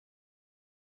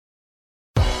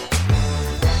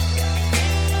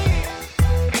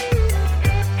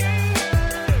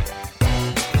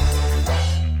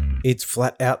It's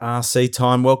Flat Out RC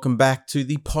time. Welcome back to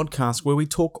the podcast where we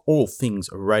talk all things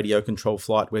radio control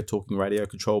flight. We're talking radio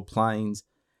control planes,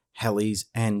 helis,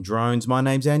 and drones. My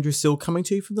name's Andrew Sill, coming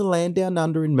to you from the land down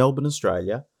under in Melbourne,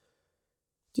 Australia.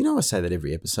 Do you know I say that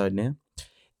every episode now?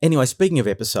 Anyway, speaking of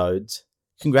episodes,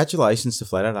 congratulations to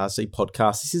Flat Out RC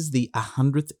podcast. This is the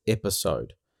 100th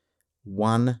episode.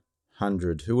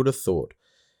 100. Who would have thought?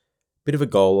 Bit of a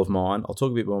goal of mine. I'll talk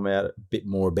a bit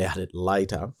more about it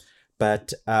later.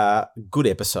 But good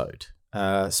episode.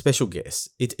 Special guest.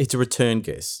 It's a return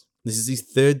guest. This is his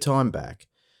third time back.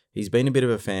 He's been a bit of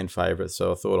a fan favourite,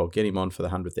 so I thought I'll get him on for the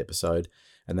 100th episode,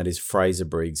 and that is Fraser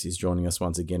Briggs. He's joining us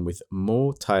once again with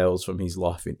more tales from his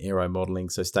life in aero modelling,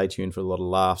 so stay tuned for a lot of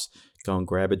laughs. Go and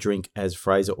grab a drink, as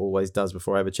Fraser always does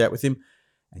before I have a chat with him,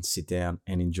 and sit down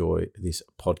and enjoy this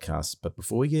podcast. But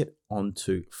before we get on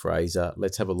to Fraser,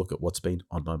 let's have a look at what's been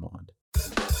on my mind.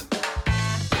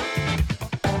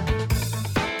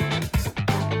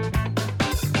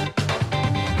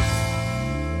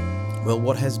 Well,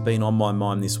 what has been on my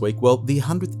mind this week? Well, the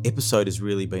 100th episode has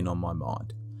really been on my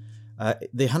mind.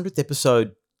 The 100th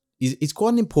episode is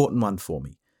quite an important one for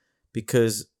me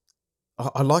because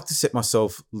I like to set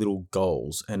myself little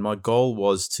goals, and my goal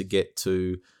was to get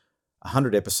to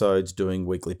 100 episodes doing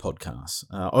weekly podcasts.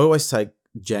 I always take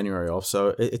January off,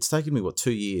 so it's taken me,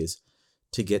 2 years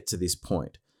to get to this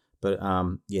point. But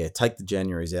take the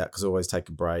Januaries out because I always take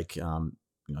a break.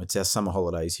 It's our summer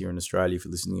holidays here in Australia if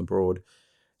you're listening abroad.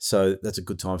 So that's a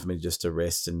good time for me just to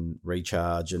rest and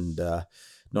recharge and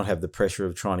not have the pressure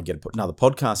of trying to get another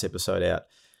podcast episode out.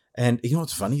 And you know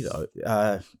what's funny though?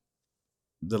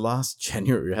 The last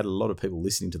January, I had a lot of people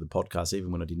listening to the podcast,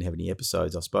 even when I didn't have any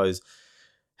episodes. I suppose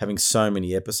having so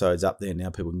many episodes up there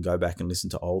now, people can go back and listen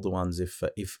to older ones if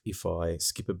I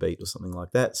skip a beat or something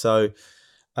like that. So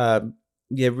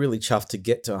really chuffed to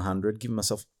get to 100. Giving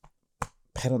myself a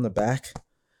pat on the back.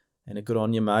 And a good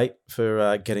on you, mate,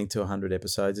 for getting to 100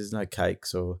 episodes. There's no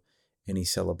cakes or any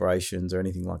celebrations or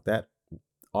anything like that.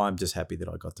 I'm just happy that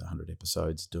I got to 100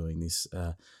 episodes doing this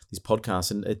podcast.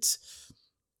 And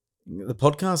the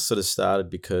podcast sort of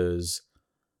started because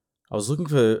I was looking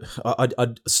for – I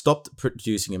stopped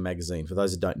producing a magazine. For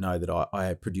those that don't know, that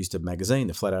I produced a magazine,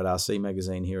 the Flat Out RC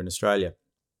magazine here in Australia.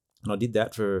 And I did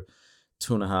that for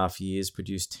 2.5 years,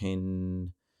 produced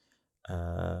 10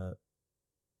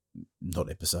 not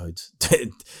episodes,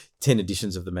 10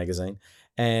 editions of the magazine.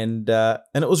 And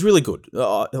it was really good.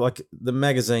 Like the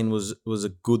magazine was a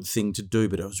good thing to do,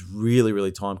 but it was really,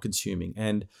 really time consuming.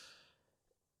 And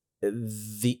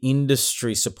the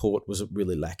industry support was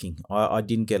really lacking. I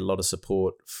didn't get a lot of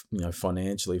support,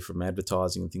 financially from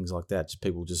advertising and things like that. Just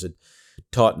people just had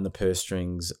tightened the purse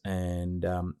strings. And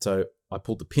so I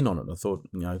pulled the pin on it. I thought,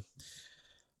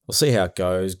 we'll see how it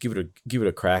goes, give it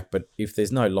a crack, but if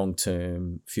there's no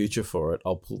long-term future for it,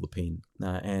 I'll pull the pin.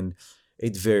 And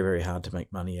it's very, very hard to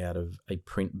make money out of a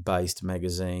print-based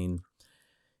magazine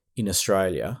in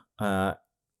Australia. Not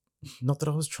that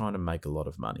I was trying to make a lot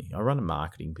of money. I run a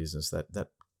marketing business that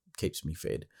keeps me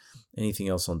fed. Anything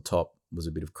else on top was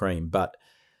a bit of cream, but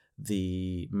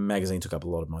the magazine took up a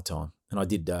lot of my time, and I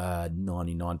did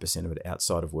 99% of it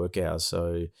outside of work hours,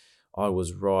 so I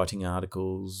was writing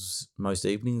articles most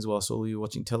evenings whilst all you were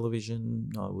watching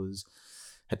television. I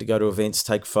had to go to events,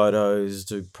 take photos,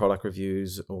 do product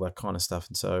reviews, all that kind of stuff.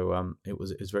 And so it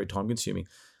was very time consuming.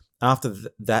 After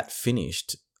that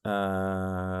finished,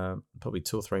 probably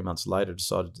 2 or 3 months later,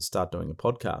 decided to start doing a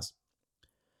podcast.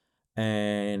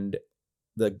 And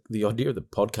the idea of the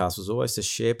podcast was always to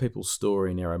share people's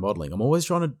story in aero modelling. I'm always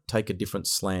trying to take a different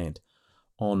slant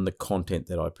on the content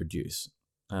that I produce.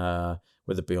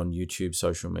 Whether it be on YouTube,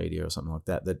 social media, or something like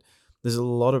that, that there's a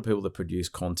lot of people that produce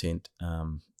content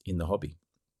in the hobby.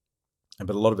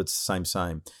 But a lot of it's the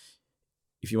same.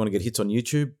 If you want to get hits on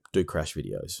YouTube, do crash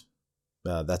videos.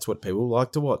 That's what people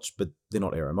like to watch, but they're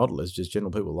not aero modelers, just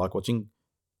general people like watching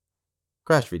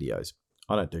crash videos.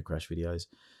 I don't do crash videos.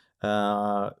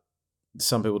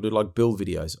 Some people do like build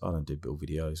videos. I don't do build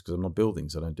videos because I'm not building,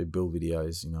 so I don't do build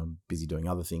videos. I'm busy doing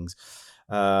other things.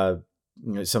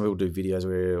 Some people do videos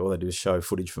where all they do is show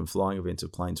footage from flying events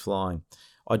of planes flying.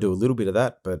 I do a little bit of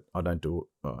that, but I don't do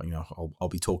it. I'll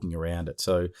be talking around it.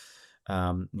 So,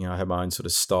 I have my own sort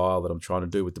of style that I'm trying to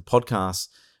do with the podcast.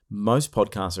 Most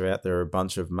podcasts are out there are a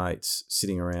bunch of mates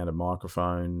sitting around a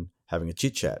microphone having a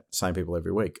chit chat. Same people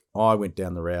every week. I went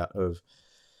down the route of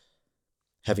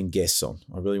having guests on.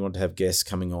 I really wanted to have guests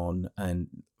coming on and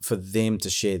for them to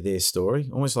share their story,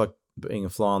 almost like being a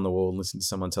fly on the wall and listening to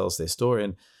someone tell us their story.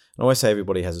 And I always say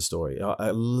everybody has a story.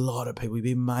 A lot of people, you'd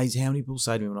be amazed how many people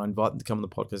say to me when I invite them to come on the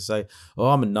podcast, say,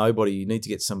 I'm a nobody, you need to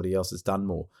get somebody else that's done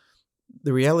more.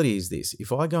 the reality is this: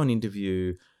 if I go and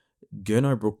interview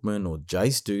Gurno Brookman or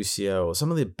Jace Ducia or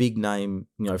some of the big name,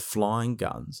 flying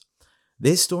guns,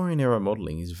 their story in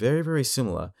aeromodeling is very, very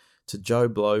similar to Joe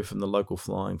Blow from the local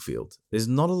flying field. There's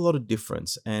not a lot of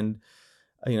difference, and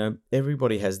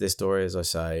everybody has their story, as I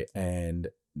say, and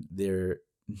they're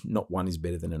not one is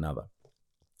better than another.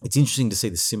 It's interesting to see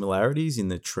the similarities in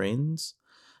the trends,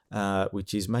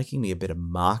 which is making me a better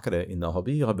marketer in the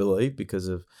hobby, I believe, because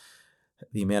of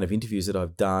the amount of interviews that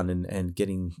I've done and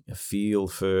getting a feel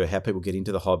for how people get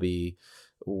into the hobby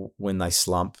when they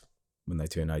slump, when they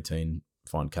turn 18,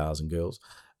 find cars and girls,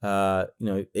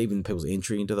 even people's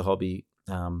entry into the hobby,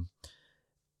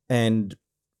 and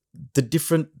the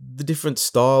different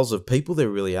styles of people there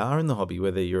really are in the hobby,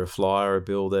 whether you're a flyer, a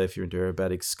builder, if you're into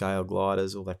aerobatics, scale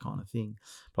gliders, all that kind of thing.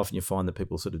 Often you find that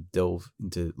people sort of delve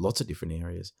into lots of different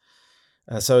areas.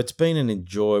 So it's been an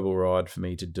enjoyable ride for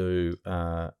me to do,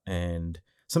 and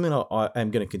something I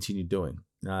am going to continue doing.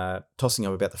 Tossing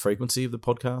up about the frequency of the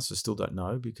podcast, I still don't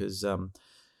know, because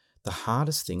the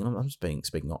hardest thing, and I'm just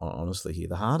speaking honestly here,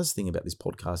 the hardest thing about this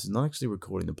podcast is not actually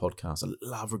recording the podcast. I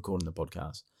love recording the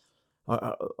podcast.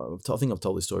 I think I've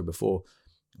told this story before.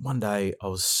 One day I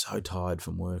was so tired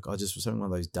from work. I just was having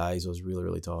one of those days I was really,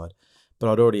 really tired.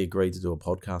 But I'd already agreed to do a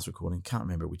podcast recording. Can't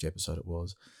remember which episode it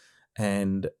was.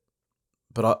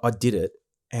 But I did it.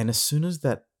 And as soon as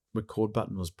that record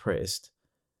button was pressed,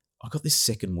 I got this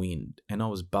second wind and I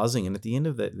was buzzing. And at the end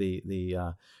of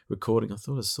the recording, I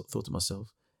thought to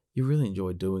myself, you really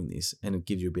enjoy doing this, and it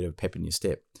gives you a bit of pep in your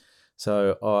step.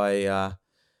 So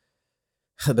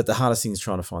but the hardest thing is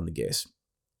trying to find the guests.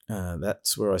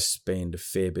 That's where I spend a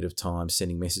fair bit of time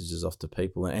sending messages off to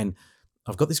people. And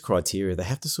I've got this criteria. They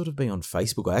have to sort of be on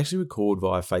Facebook. I actually record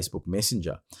via Facebook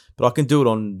Messenger, but I can do it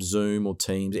on Zoom or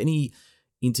Teams. Any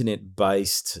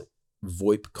internet-based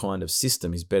VoIP kind of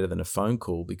system is better than a phone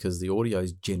call, because the audio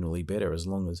is generally better as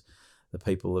long as the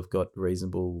people have got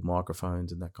reasonable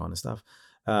microphones and that kind of stuff.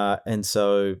 And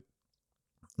so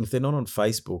if they're not on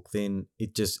Facebook, then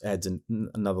it just adds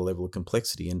another level of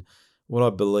complexity. And what I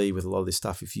believe with a lot of this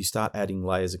stuff, if you start adding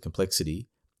layers of complexity,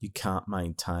 you can't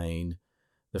maintain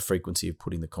the frequency of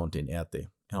putting the content out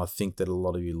there. And I think that a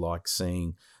lot of you like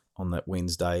seeing on that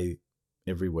Wednesday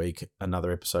every week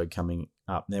another episode coming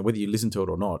up. Now, whether you listen to it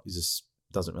or not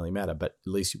doesn't really matter, but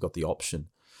at least you've got the option.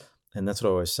 And that's what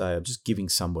I always say. I'm just giving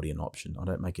somebody an option. I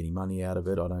don't make any money out of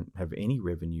it. I don't have any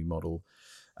revenue model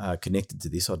connected to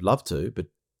this. I'd love to, but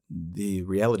the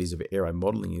realities of aero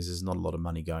modeling is there's not a lot of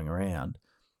money going around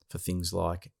for things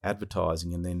like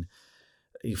advertising. And then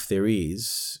if there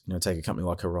is, take a company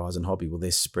like Horizon Hobby, well,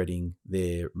 they're spreading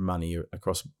their money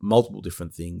across multiple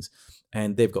different things,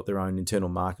 and they've got their own internal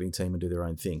marketing team and do their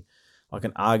own thing. I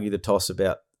can argue the toss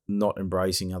about not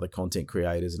embracing other content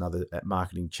creators and other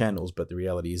marketing channels, but the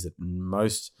reality is that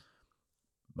most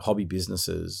hobby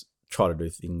businesses try to do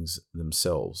things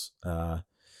themselves. The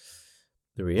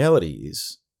reality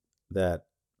is that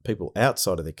people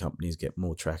outside of their companies get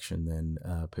more traction than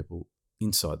people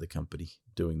inside the company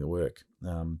doing the work.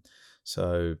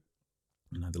 So,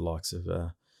 the likes of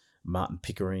Martin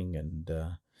Pickering and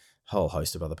a whole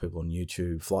host of other people on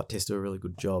YouTube. Flight Test do a really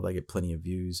good job. They get plenty of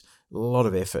views, a lot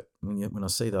of effort. When I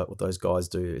see what those guys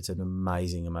do, it's an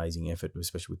amazing, amazing effort,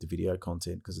 especially with the video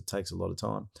content, because it takes a lot of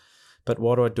time. But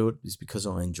why do I do it? Is because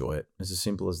I enjoy it. It's as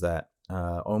simple as that.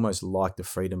 I almost like the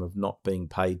freedom of not being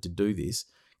paid to do this,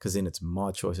 because then it's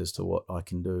my choice as to what I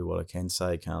can do, what I can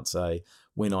say, can't say,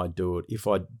 when I do it. If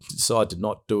I decide to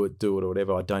not do it or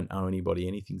whatever, I don't owe anybody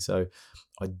anything. So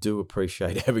I do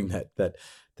appreciate having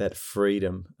that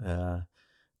freedom.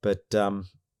 But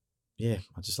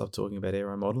I just love talking about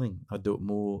aero modeling. I do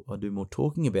more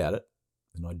talking about it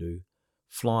than I do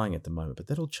flying at the moment. But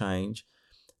that'll change,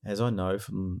 as I know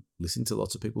from listening to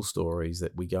lots of people's stories,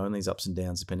 that we go in these ups and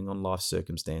downs depending on life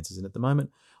circumstances. And at the moment,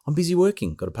 I'm busy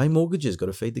working, got to pay mortgages, got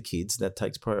to feed the kids. That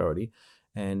takes priority.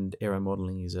 And aero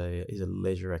modeling is a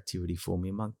leisure activity for me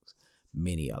amongst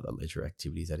many other leisure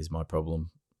activities. That is my problem.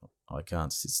 I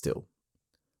can't sit still.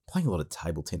 Playing a lot of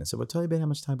table tennis. Have I told you about how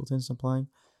much table tennis I'm playing?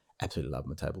 Absolutely love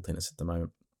my table tennis at the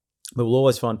moment. But we'll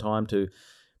always find time to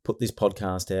put this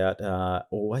podcast out.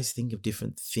 Always think of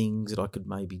different things that I could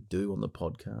maybe do on the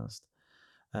podcast.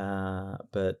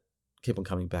 But keep on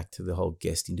coming back to the whole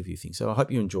guest interview thing. So I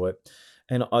hope you enjoy it.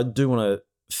 And I do want to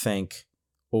thank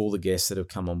all the guests that have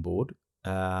come on board,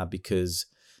 because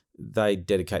they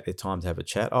dedicate their time to have a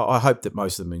chat. I hope that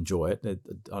most of them enjoy it.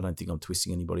 I don't think I'm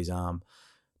twisting anybody's arm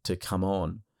to come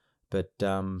on. But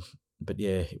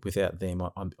yeah, without them,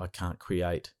 I can't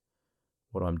create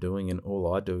what I'm doing. And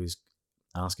all I do is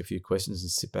ask a few questions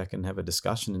and sit back and have a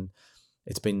discussion. And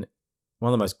it's been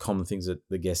one of the most common things that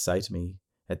the guests say to me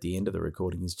at the end of the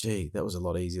recording is, gee, that was a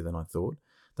lot easier than I thought.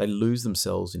 They lose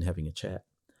themselves in having a chat.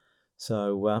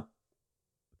 So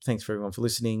thanks for everyone for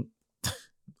listening.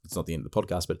 It's not the end of the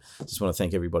podcast, but I just want to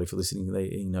thank everybody for listening.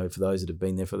 For those that have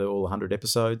been there for all 100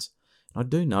 episodes. I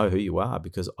do know who you are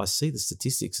because I see the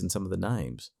statistics and some of the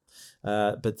names.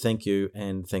 But thank you,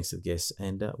 and thanks to the guests,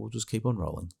 and we'll just keep on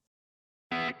rolling.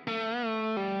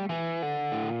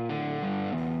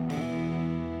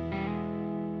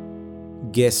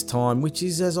 Guest time, which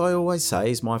is, as I always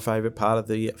say, is my favourite part of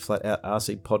the Flat Out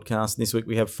RC podcast. And this week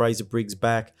we have Fraser Briggs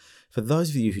back. For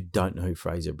those of you who don't know who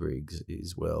Fraser Briggs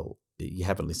is, well, you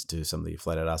haven't listened to some of the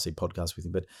Flat Out RC podcasts with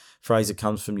him, but Fraser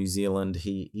comes from New Zealand.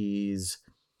 He is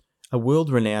a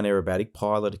world-renowned aerobatic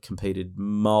pilot, competed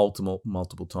multiple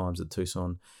times at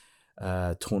Tucson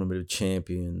Tournament of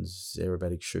Champions,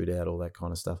 aerobatic shootout, all that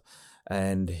kind of stuff.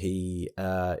 And he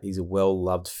is a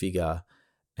well-loved figure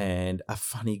and a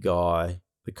funny guy,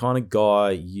 the kind of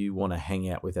guy you want to hang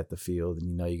out with at the field and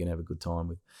you know you're going to have a good time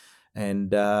with.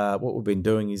 And what we've been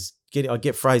doing is I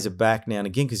get Fraser back now and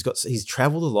again because he's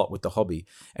travelled a lot with the hobby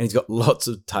and he's got lots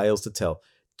of tales to tell.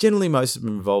 Generally, most of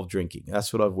them involve drinking.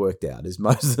 That's what I've worked out, is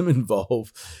most of them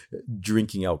involve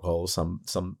drinking alcohol, some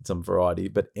variety,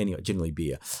 but anyway, generally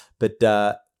beer. But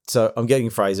so I'm getting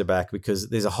Fraser back because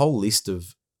there's a whole list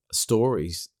of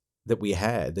stories that we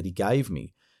had that he gave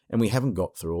me, and we haven't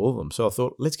got through all of them. So I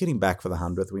thought, let's get him back for the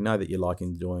 100th. We know that you like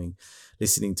enjoying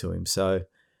listening to him. So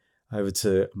over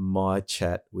to my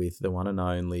chat with the one and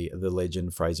only, the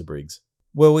legend, Fraser Briggs.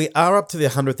 Well, we are up to the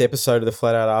 100th episode of the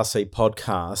Flat Out RC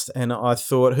podcast, and I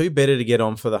thought who better to get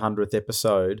on for the 100th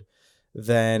episode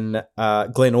than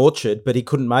Glenn Orchard, but he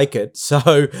couldn't make it.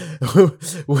 So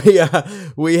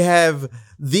we have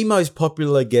the most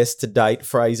popular guest to date,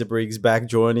 Fraser Briggs, back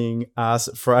joining us.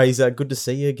 Fraser, good to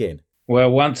see you again.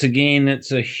 Well, once again,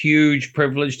 it's a huge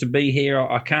privilege to be here.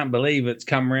 I can't believe it's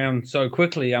come around so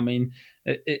quickly. I mean,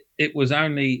 it was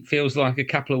only, feels like a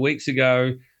couple of weeks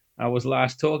ago I was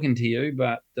last talking to you,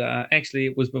 but actually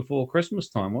it was before Christmas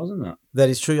time, wasn't it? That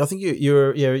is true. I think you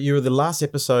were the last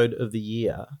episode of the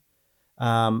year,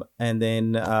 and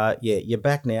then you're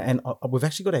back now, and we've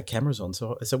actually got our cameras on.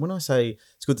 So when I say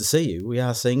it's good to see you, we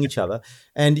are seeing each other,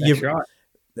 and That's right.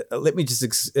 Let me just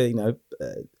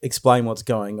explain what's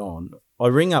going on. I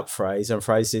ring up Fraser, and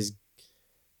Fraser says,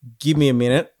 "Give me a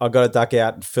minute. I got to duck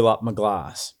out and fill up my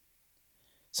glass."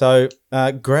 So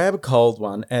grab a cold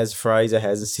one, as Fraser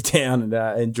has, and sit down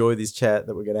and enjoy this chat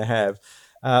that we're going to have.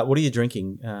 What are you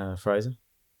drinking, Fraser?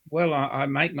 Well, I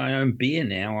make my own beer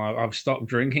now. I've stopped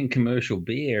drinking commercial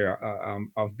beer.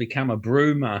 I've become a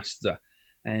brewmaster,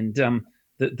 and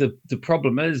the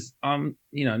problem is,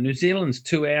 New Zealand's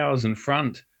 2 hours in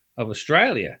front of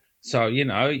Australia. So,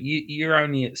 you're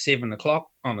only at 7 o'clock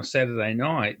on a Saturday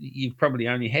night. You've probably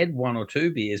only had one or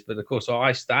two beers, but of course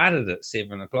I started at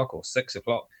 7 o'clock or 6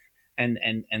 o'clock. And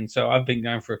so I've been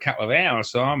going for a couple of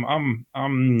hours. So I'm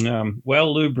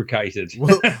well lubricated.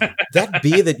 Well, that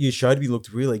beer that you showed me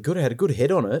looked really good. It had a good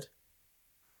head on it.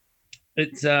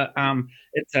 It's a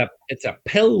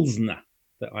Pilsner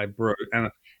that I brew,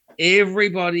 and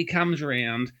everybody comes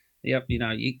around. Yep,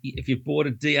 if you've bought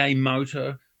a DA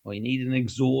motor, or you need an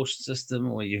exhaust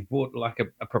system, or you've bought like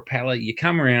a propeller, you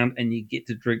come around and you get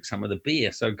to drink some of the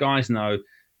beer. So guys know,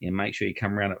 make sure you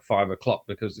come around at 5 o'clock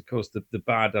because, of course, the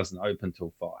bar doesn't open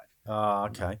till 5. Oh,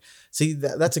 okay. See,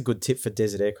 that's a good tip for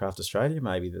Desert Aircraft Australia,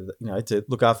 maybe, to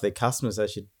look after their customers. They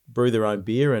should brew their own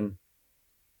beer and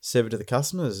serve it to the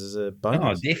customers as a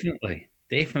bonus. Oh,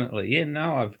 definitely. Yeah,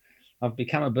 no, I've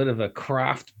become a bit of a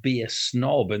craft beer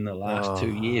snob in the last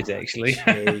 2 years, actually.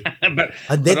 but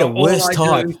they're the worst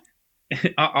type.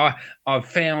 I've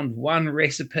found one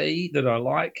recipe that I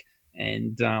like,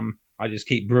 and I just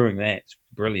keep brewing that. It's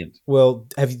brilliant. Well,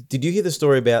 did you hear the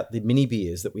story about the mini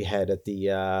beers that we had at the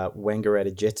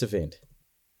Wangaratta Jets event?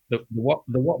 The what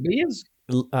beers?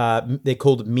 They're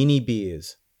called mini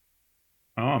beers.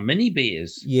 Oh, mini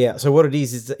beers. Yeah. So what it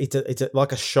is it's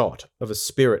like a shot of a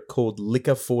spirit called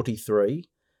Liquor 43.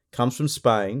 Comes from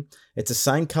Spain. It's the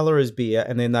same color as beer,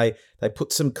 and then they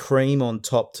put some cream on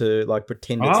top to like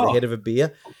pretend it's the head of a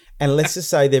beer. And let's just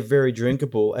say they're very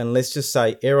drinkable. And let's just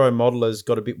say Aero Modeler's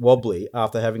got a bit wobbly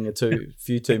after having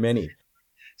few too many.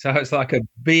 So it's like a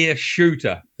beer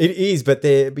shooter. It is, but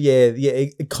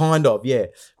kind of.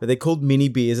 But they're called mini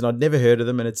beers, and I'd never heard of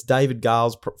them. And it's David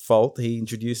Gale's fault. He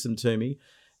introduced them to me,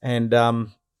 and I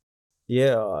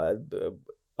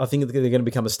think they're going to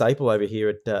become a staple over here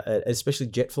at especially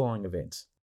jet flying events.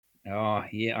 Oh,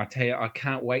 yeah. I tell you, I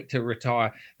can't wait to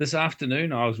retire. This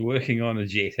afternoon, I was working on a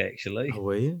jet, actually. Oh,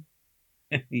 were you?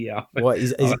 Yeah. What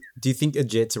do you think a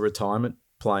jet's a retirement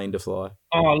plane to fly?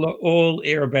 Oh, look, all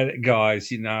aerobatic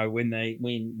guys,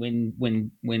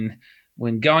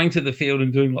 when going to the field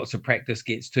and doing lots of practice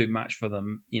gets too much for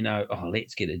them,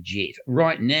 let's get a jet.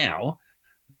 Right now,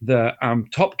 the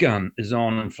Top Gun is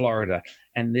on in Florida,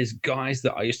 and there's guys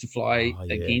that I used to fly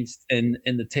against in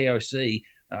the TOC.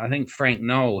 I think Frank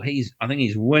Knoll, I think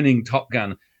he's winning Top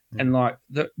Gun, and like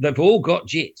they've all got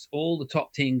jets. All the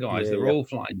top 10 guys, they're all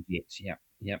flying jets.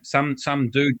 Yeah. Some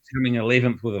dude coming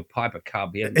 11th with a Piper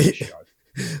Cub. He hadn't show.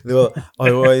 Well,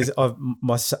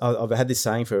 I've had this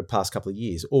saying for the past couple of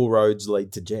years: all roads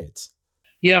lead to jets.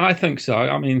 Yeah, I think so.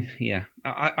 I mean, yeah,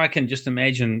 I can just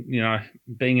imagine,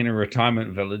 being in a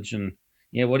retirement village and,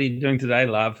 what are you doing today,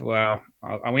 love? Well,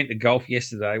 I went to golf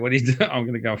yesterday. What are you doing? I'm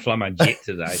going to go and fly my jet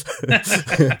today.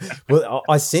 Well,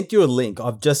 I sent you a link.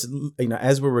 I've just,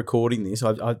 as we're recording this,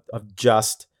 I've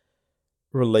just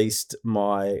released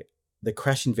the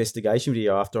crash investigation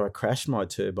video after I crashed my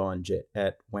turbine jet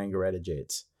at Wangaratta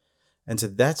Jets. And so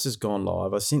that's just gone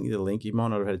live. I sent you the link. You might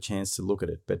not have had a chance to look at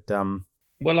it, but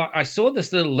well, I saw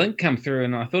this little link come through,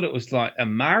 and I thought it was like a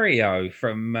Mario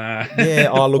from. Yeah.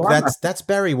 Oh, look, that's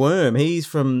Barry Worm. He's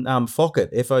from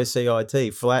FOCIT,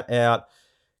 FOCIT, Flat Out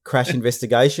Crash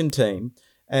Investigation Team,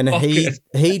 and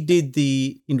he did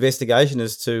the investigation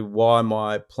as to why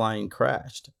my plane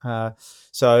crashed.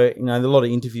 So a lot of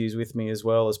interviews with me as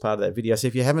well as part of that video. So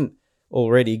if you haven't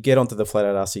already, get onto the Flat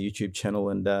Out RC YouTube channel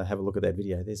and have a look at that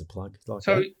video. There's a plug.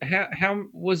 So how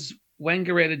was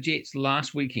Wangaratta Jets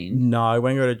last weekend? No,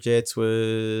 Wangaratta Jets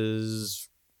was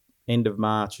end of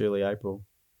March, early April.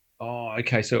 Oh,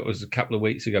 okay. So it was a couple of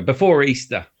weeks ago, before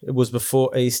Easter. It was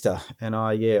before Easter, and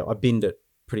I binned it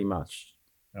pretty much.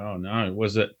 Oh no,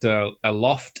 was it a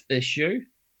loft issue?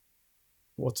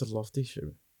 What's a loft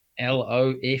issue?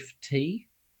 LOFT.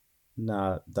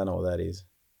 No, don't know what that is.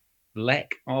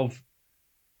 Lack of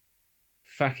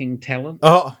fucking talent.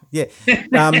 Oh yeah,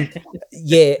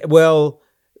 yeah. Well.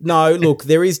 No, look,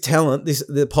 there is talent.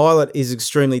 The pilot is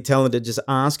extremely talented. Just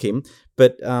ask him.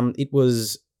 But I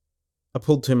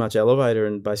pulled too much elevator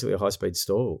and basically a high-speed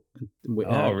stall.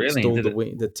 Really? Stalled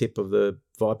the tip of the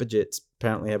Viper jets.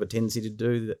 Apparently have a tendency to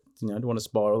do that. To want to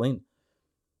spiral in.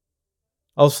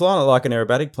 I was flying it like an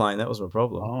aerobatic plane. That was my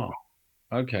problem. Oh,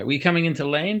 okay. Were you coming into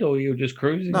land or you were just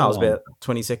cruising? No, I was about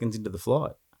 20 seconds into the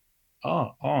flight.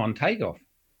 Oh, on takeoff.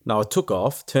 No, I took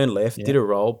off, turned left, did a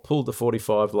roll, pulled the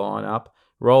 45 line up,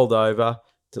 rolled over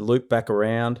to loop back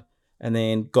around, and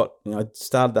then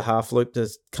started the half loop to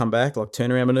come back, like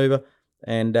turnaround maneuver,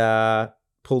 and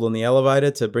pulled on the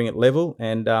elevator to bring it level.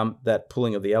 And that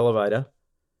pulling of the elevator,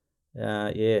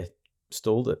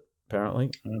 stalled it,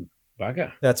 apparently. Oh,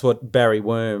 bugger. That's what Barry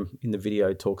Worm in the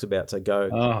video talks about. So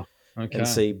go and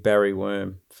see Barry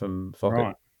Worm from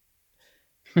FOCIT.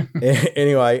 Right.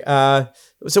 Anyway,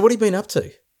 so what have you been up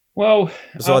to? Well,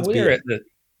 besides beer?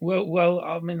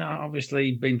 I mean, I've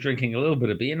obviously been drinking a little bit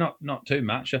of beer, not too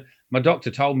much. My doctor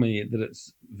told me that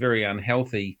it's very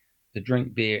unhealthy to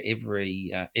drink beer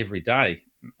every day.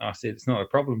 I said, it's not a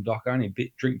problem, Doc. I only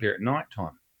drink beer at night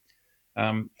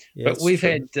time. But we've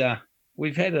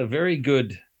had a very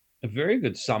good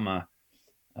summer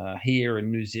here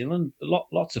in New Zealand.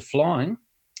 Lots of flying.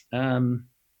 I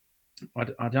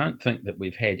don't think that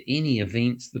we've had any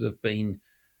events that have been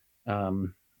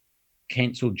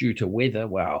cancelled due to weather.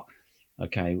 Wow.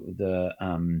 Okay. The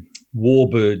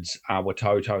Warbirds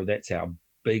Awatoto, that's our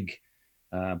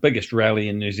biggest rally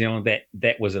in New Zealand.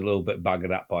 That was a little bit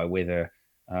buggered up by weather,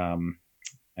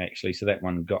 actually. So that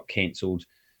one got cancelled.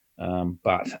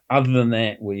 But other than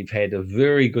that, we've had a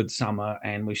very good summer,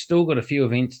 and we've still got a few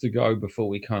events to go before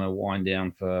we kind of wind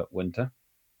down for winter.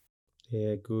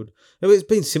 Yeah, good. It's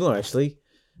been similar, actually.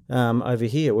 Over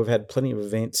here, we've had plenty of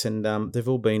events, and they've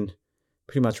all been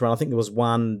pretty much run. I think there was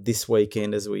one this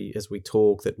weekend as we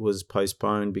talk that was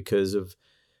postponed because of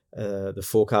the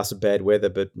forecast of bad weather,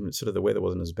 but sort of the weather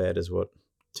wasn't as bad as what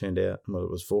turned out. Well,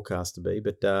 it was forecast to be,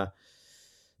 but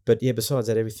yeah. Besides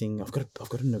that, everything. I've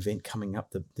got an event coming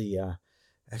up.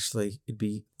 Actually, it'd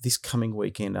be this coming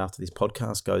weekend after this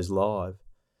podcast goes live.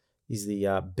 Is the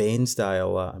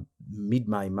Bairnsdale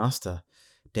mid-May muster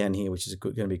down here, which is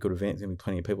going to be a good event. There's going to be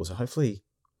plenty of people, so hopefully,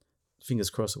 fingers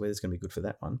crossed, the weather's going to be good for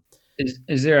that one.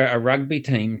 Is there a rugby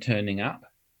team turning up?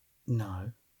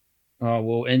 No. Oh,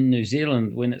 well, in New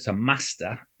Zealand, when it's a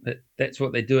muster, that's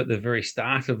what they do at the very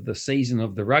start of the season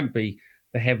of the rugby.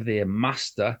 They have their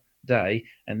muster day,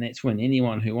 and that's when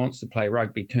anyone who wants to play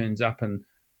rugby turns up and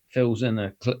fills in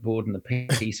a clipboard and a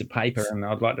piece of paper, and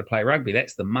I'd like to play rugby.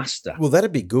 That's the muster. Well,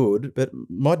 that'd be good, but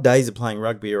my days of playing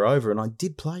rugby are over, and I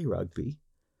did play rugby,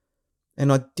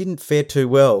 and I didn't fare too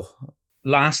well.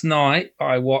 Last night,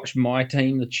 I watched my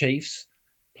team, the Chiefs,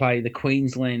 play the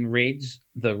Queensland Reds.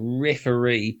 The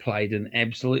referee played an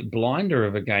absolute blinder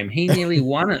of a game. He nearly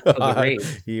won it for the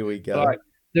Reds. Here we go. Like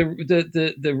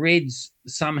the Reds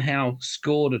somehow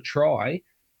scored a try.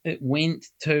 It went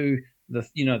to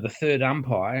the third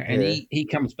umpire, and he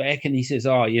comes back and he says,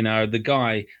 "Oh, the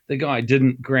guy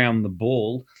didn't ground the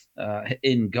ball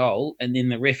in goal," and then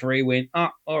the referee went, "Oh,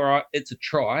 all right, it's a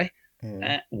try."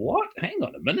 What? Hang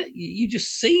on a minute. You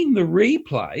just seen the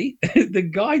replay. The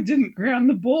guy didn't ground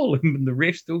the ball, and the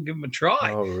ref still give him a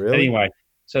try. Oh, really? Anyway,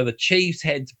 so the Chiefs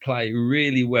had to play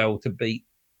really well to beat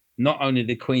not only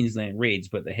the Queensland Reds,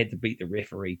 but they had to beat the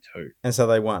referee too. And so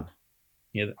they won.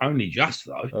 Yeah, only just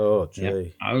though. Oh, gee. Yeah,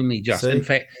 only just. See? In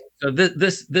fact, so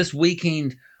this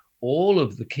weekend, all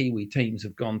of the Kiwi teams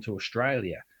have gone to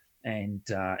Australia, and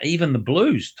even the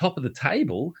Blues, top of the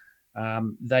table.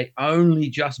 They only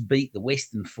just beat the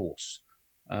Western Force,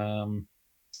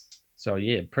 so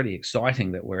yeah, pretty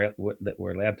exciting that we're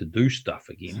allowed to do stuff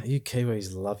again. You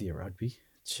Kiwis love your rugby,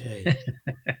 gee.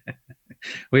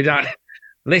 We don't.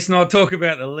 Let's not talk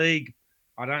about the league.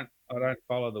 I don't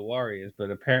follow the Warriors, but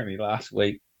apparently last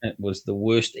week it was the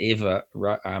worst ever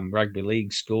rugby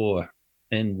league score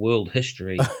in world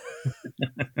history.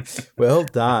 Well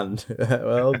done,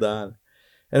 well done.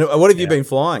 And what have you been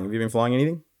flying? Have you been flying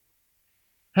anything?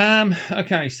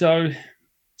 Okay, so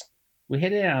we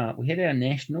had our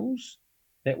nationals.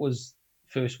 That was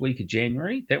first week of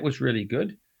January. That was really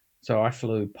good. So I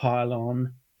flew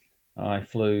Pylon, I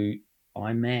flew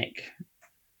IMAC,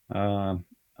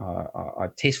 I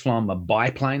test flying my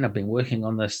biplane. I've been working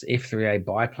on this F3A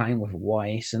biplane with a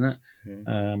YS in it.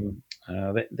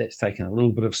 That's taken a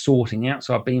little bit of sorting out.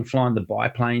 So I've been flying the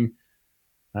biplane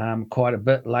quite a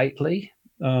bit lately.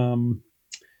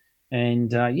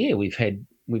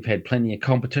 We've had plenty of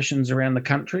competitions around the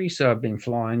country, so I've been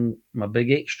flying my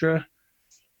big extra.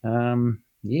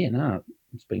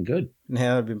 It's been good. And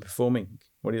how have you been performing?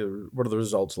 What are the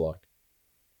results like?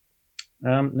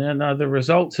 No, the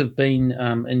results have been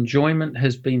enjoyment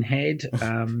has been had.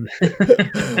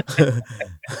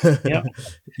 Yep.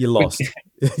 You lost.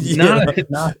 No,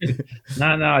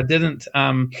 I didn't.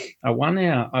 I won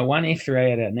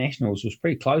F3A at our nationals. It was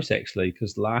pretty close actually,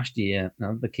 because last year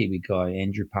the Kiwi guy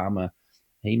Andrew Palmer,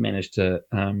 he managed to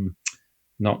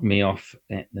knock me off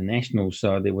at the nationals.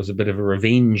 So there was a bit of a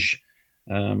revenge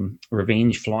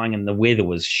flying, and the weather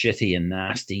was shitty and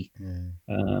nasty.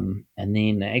 And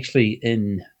then actually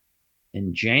in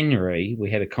January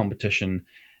we had a competition,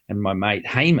 and my mate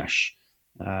Hamish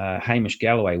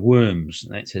Galloway, Worms,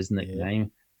 that's his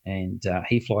nickname, and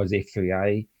he flies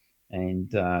F3A,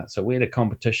 and so we had a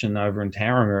competition over in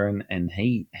Tauranga, and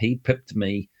he pipped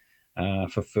me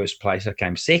for first place. I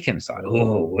came second. It's like,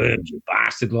 oh, Worms, you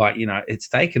bastard! Like, it's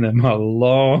taken him a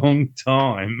long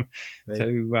time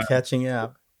to catching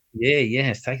up. Yeah,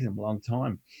 it's taken him a long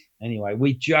time. Anyway,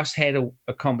 we just had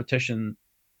a competition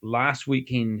last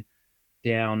weekend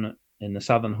down in the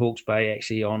Southern Hawke's Bay,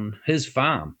 actually on his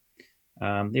farm.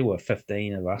 There were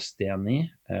 15 of us down there.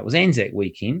 It was Anzac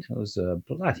weekend. It was a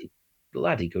bloody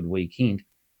good weekend.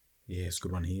 Yeah, it's a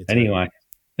good one here too. Anyway,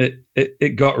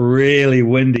 it got really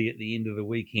windy at the end of the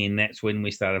weekend. That's when we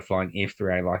started flying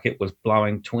F3A. Like, it was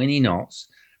blowing 20 knots,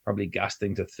 probably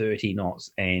gusting to 30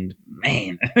 knots, and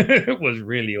man, it was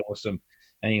really awesome.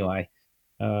 Anyway,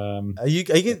 are you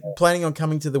planning on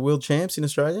coming to the World Champs in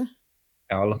Australia?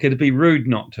 Oh, look, it'd be rude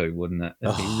not to, wouldn't it?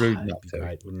 It'd be rude not to.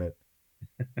 Great, wouldn't it?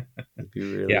 It'd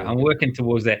be really I'm working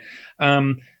towards that.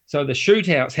 So the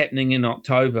shootout's happening in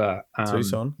October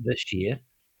Tucson this year.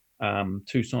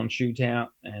 Tucson shootout,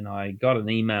 and I got an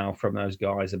email from those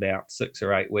guys about 6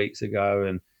 or 8 weeks ago,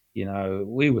 and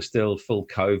we were still full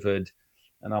COVID,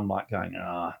 and I'm like going,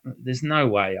 there's no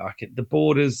way I could. The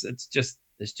borders, it's just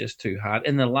too hard.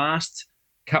 In the last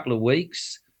couple of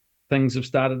weeks, things have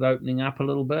started opening up a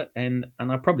little bit, and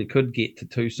I probably could get to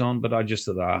Tucson, but I just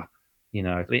said,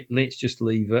 let's just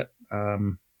leave it.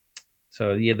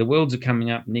 So yeah, the Worlds are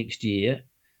coming up next year,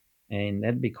 and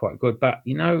that'd be quite good. But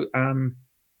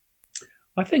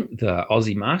I think the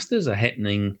Aussie Masters are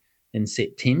happening in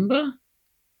September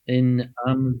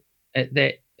at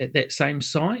that same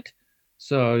site.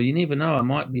 So you never know. I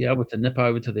might be able to nip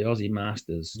over to the Aussie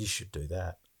Masters. You should do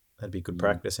that. That'd be good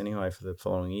practice anyway for the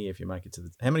following year if you make it to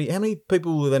the. How many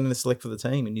people will then select for the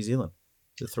team in New Zealand?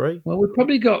 Is it 3? Well, we've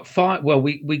probably got 5. Well,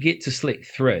 we get to select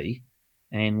 3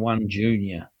 and 1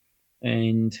 junior,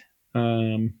 and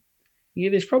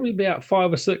there's probably about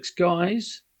 5 or 6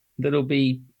 guys that'll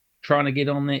be trying to get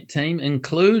on that team,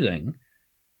 including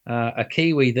a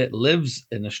Kiwi that lives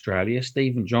in Australia,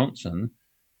 Stephen Johnson,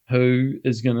 who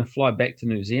is going to fly back to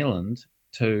New Zealand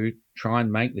to try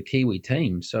and make the Kiwi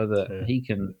team so that he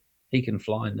can he can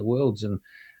fly in the Worlds, and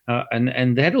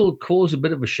that'll cause a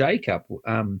bit of a shake-up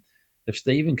if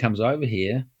Stephen comes over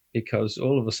here, because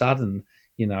all of a sudden,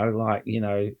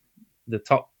 the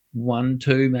top 1,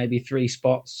 2, maybe 3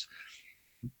 spots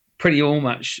pretty all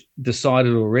much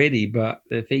decided already. But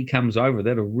if he comes over,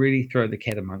 that'll really throw the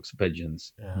cat amongst the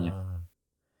pigeons.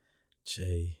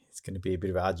 Gee, it's going to be a bit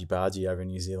of argy-bargy over in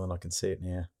New Zealand. I can see it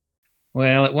now.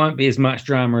 Well, it won't be as much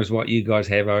drama as what you guys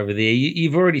have over there.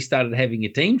 You've already started having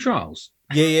your team trials.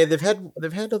 Yeah. They've had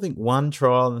I think one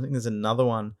trial, and I think there's another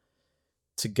one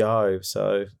to go.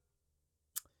 So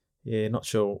yeah, not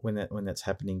sure when that's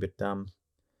happening. But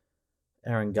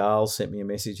Aaron Gale sent me a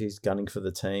message. He's gunning for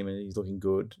the team and he's looking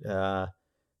good. I'm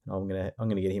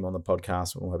gonna get him on the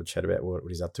podcast. We'll have a chat about what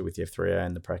he's up to with the F3A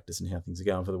and the practice and how things are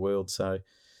going for the World. So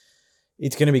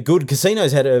it's going to be good.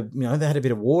 Casinos had a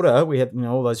bit of water. We had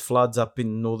all those floods up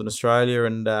in Northern Australia,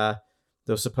 and there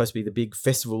was supposed to be the big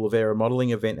Festival of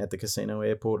Aeromodelling event at the casino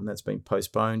airport, and that's been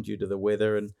postponed due to the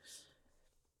weather. And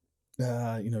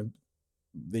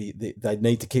they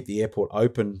need to keep the airport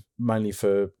open mainly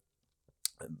for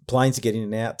planes to get in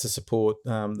and out to support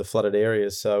the flooded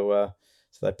areas. So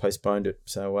they postponed it.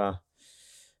 So,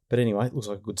 but anyway, it looks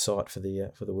like a good site for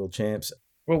the World Champs.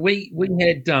 Well, we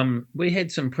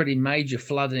had some pretty major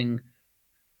flooding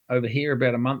over here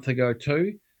about a month ago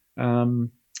too.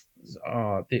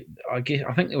 I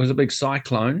think there was a big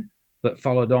cyclone that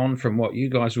followed on from what you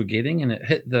guys were getting, and it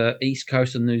hit the east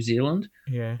coast of New Zealand.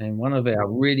 Yeah. And one of our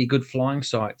really good flying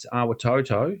sites,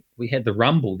 Awatoto, we had the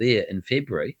rumble there in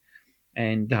February,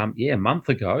 and a month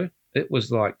ago it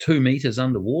was like 2 meters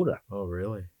underwater. Oh,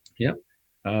 really? Yep.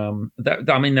 They're on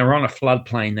a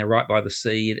floodplain. They're right by the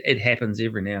sea. It happens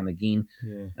every now and again.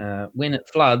 Yeah. When it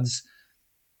floods,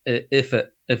 if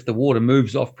the water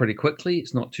moves off pretty quickly,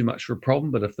 it's not too much of a problem.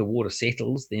 But if the water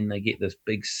settles, then they get this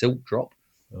big silt drop.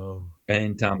 Oh.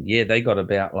 And they got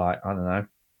about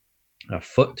a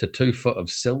foot to 2 foot of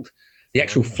silt. The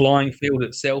actual flying field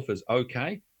itself is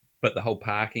okay, but the whole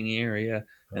parking area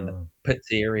and the pits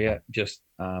area just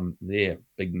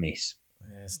big mess.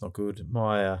 Yeah, it's not good.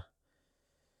 My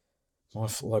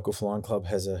local flying club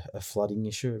has a flooding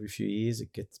issue every few years.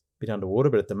 It gets a bit underwater,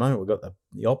 but at the moment we've got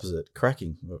the opposite,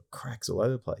 cracking. We've got cracks all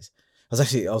over the place. I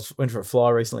went for a fly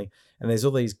recently, and there's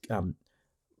all these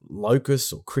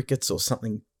locusts or crickets or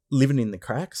something living in the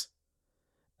cracks,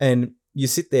 and you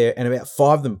sit there and about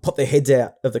 5 of them pop their heads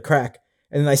out of the crack,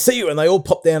 and then they see you and they all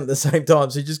pop down at the same time.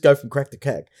 So you just go from crack to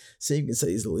crack, so you can see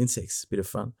these little insects. It's a bit of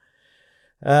fun.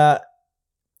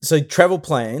 So travel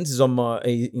plans is on my,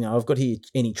 I've got here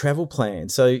any travel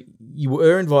plans. So you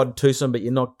were invited to some, but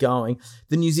you're not going.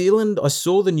 I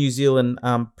saw the New Zealand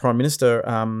Prime Minister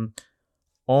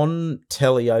on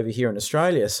telly over here in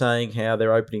Australia saying how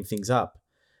they're opening things up.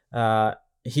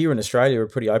 Here in Australia, we're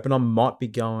pretty open. I might be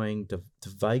going to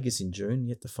Vegas in June,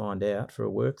 yet to find out, for a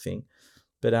work thing.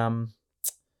 But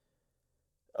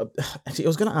actually, I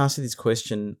was going to ask you this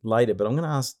question later, but I'm going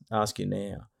to ask you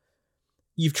now.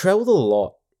 You've travelled a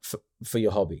lot for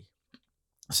your hobby.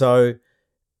 So,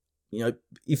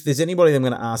 if there's anybody that I'm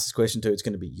going to ask this question to, it's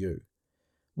going to be you.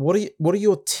 What are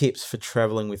your tips for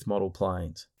travelling with model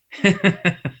planes?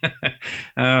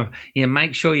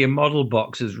 Make sure your model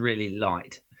box is really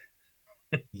light.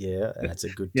 Yeah, that's a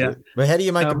good tip. But how do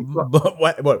you make it?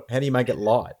 How do you make it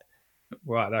light?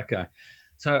 Right. Okay.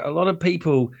 So a lot of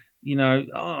people,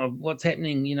 what's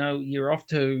happening? You're off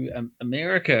to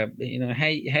America. How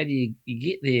do you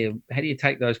get there? How do you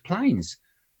take those planes?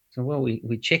 So, well,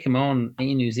 we check them on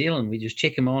in New Zealand. We just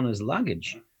check them on as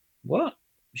luggage. What?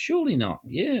 Surely not.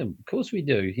 Yeah, of course we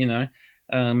do.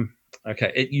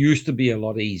 Okay. It used to be a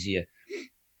lot easier.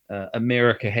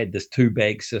 America had this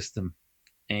 2-bag system,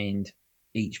 and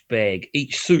each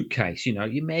suitcase, you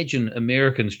imagine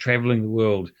Americans traveling the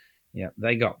world. Yeah,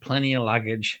 they got plenty of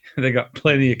luggage. They got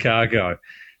plenty of cargo.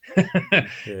 Yeah.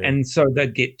 And so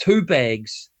they'd get 2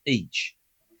 bags each,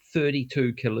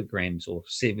 32 kilograms or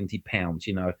 70 pounds.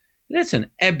 That's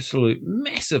an absolute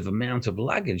massive amount of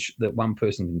luggage that one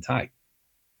person can take.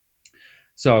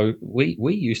 So we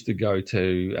used to go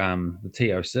to the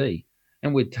TOC,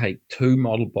 and we'd take 2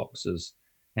 model boxes,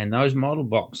 and those model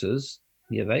boxes,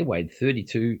 they weighed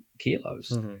 32 kilos.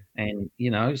 Mm-hmm.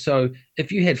 And, so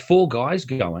if you had 4 guys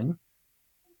going,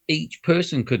 each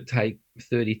person could take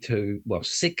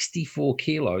 64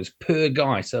 kilos per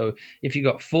guy. So if you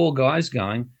got 4 guys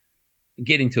going,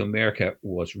 getting to America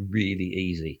was really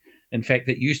easy. In fact,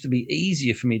 it used to be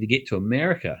easier for me to get to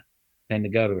America than to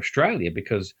go to Australia,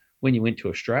 because when you went to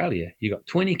Australia, you got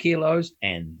 20 kilos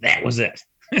and that was it.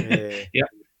 Yeah. Yep.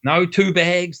 No 2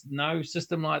 bags, no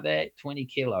system like that, 20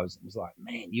 kilos. It was like,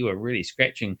 man, you were really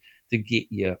scratching to get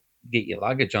your get your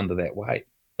luggage under that weight.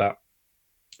 But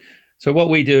so what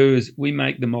we do is we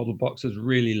make the model boxes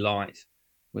really light.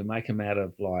 We make them out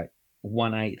of like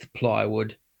 1/8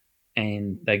 plywood,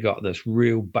 and they got this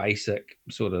real basic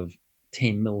sort of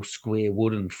 10 mil square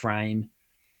wooden frame,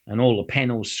 and all the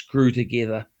panels screw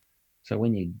together. So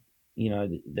when you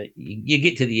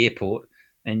get to the airport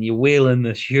and you wheel in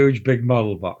this huge big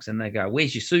model box, and they go,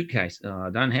 "Where's your suitcase?" "Oh, I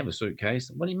don't have a suitcase."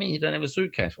 "What do you mean you don't have a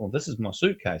suitcase?" "Well, this is my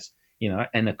suitcase."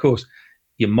 And of course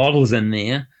your model's in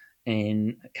there,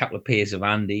 and a couple of pairs of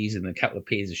undies and a couple of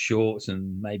pairs of shorts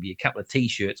and maybe a couple of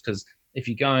t-shirts, because if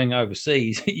you're going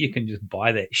overseas, you can just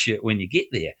buy that shit when you get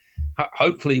there.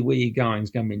 Hopefully where you're going is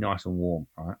going to be nice and warm,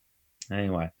 right?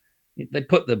 Anyway, they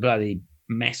put the bloody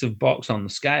massive box on the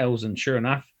scales, and sure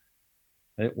enough,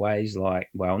 it weighs like,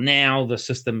 well, now the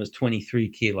system is 23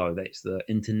 kilo. That's the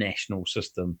international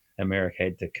system America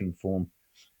had to conform.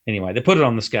 Anyway, they put it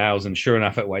on the scales, and sure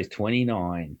enough, it weighs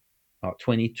 22.9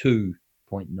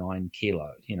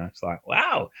 kilos. It's like,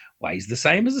 wow, weighs the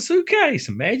same as a suitcase.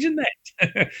 Imagine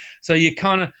that. So you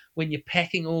kind of, when you're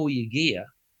packing all your gear,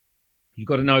 you've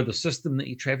got to know the system that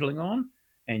you're traveling on,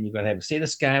 and you've got to have a set of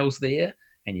scales there,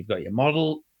 and you've got your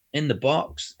model in the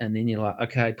box, and then you're like,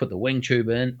 okay, put the wing tube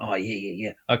in. Oh,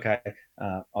 yeah. Okay.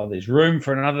 There's room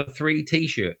for another 3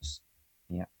 t-shirts.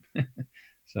 Yeah.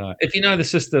 So if you know the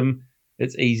system,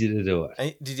 it's easy to do it.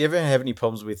 And did you ever have any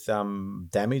problems with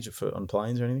damage on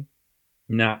planes or anything?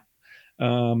 No.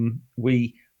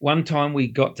 One time we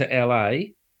got to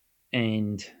LA,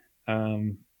 and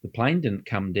the plane didn't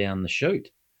come down the chute.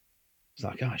 It's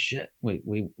like, oh shit. We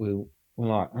were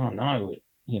like, oh no,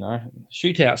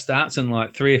 shootout starts in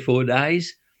like 3 or 4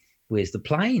 days. Where's the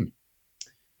plane?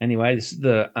 Anyway,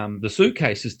 the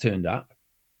suitcases turned up,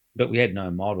 but we had no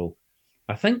model.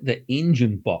 I think the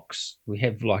engine box, we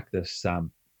have like this,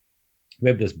 we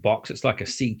have this box. It's like a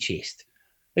sea chest.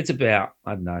 It's about,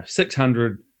 I don't know,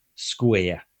 600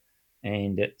 square,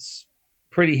 and it's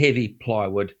pretty heavy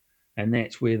plywood. And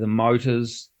that's where the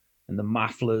motors and the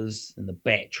mufflers and the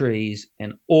batteries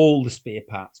and all the spare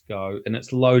parts go. And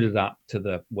it's loaded up to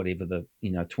the, whatever the,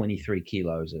 23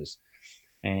 kilos is.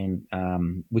 And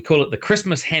we call it the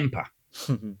Christmas hamper.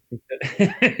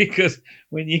 Because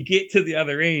when you get to the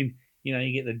other end,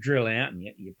 you get the drill out, and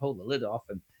you pull the lid off,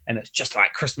 and it's just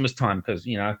like Christmas time, because,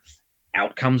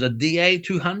 out comes a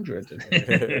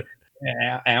DA200.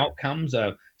 Out comes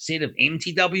a set of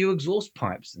MTW exhaust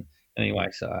pipes. Anyway,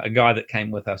 so a guy that came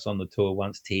with us on the tour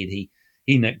once, Ted, he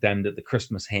nicknamed it the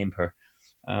Christmas hamper.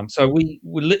 So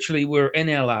we're in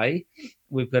LA.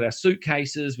 We've got our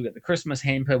suitcases. We've got the Christmas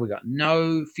hamper. We've got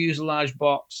no fuselage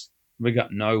box. We've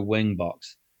got no wing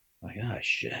box. Like, oh,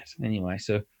 shit. Anyway,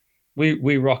 so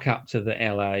we rock up to the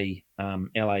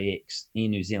LAX Air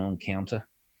New Zealand counter.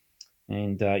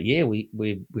 And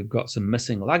we've got some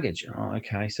missing luggage. Oh,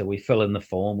 okay. So we fill in the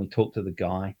form. We talk to the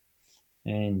guy,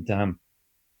 and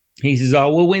he says,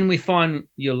 "Oh, well, when we find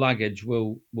your luggage,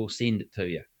 we'll send it to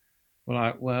you." We're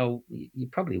like, "Well, you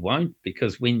probably won't,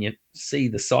 because when you see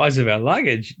the size of our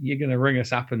luggage, you're going to ring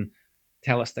us up and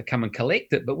tell us to come and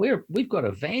collect it. But we've got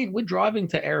a van. We're driving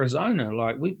to Arizona.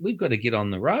 Like, we've got to get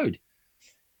on the road."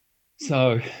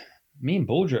 So me and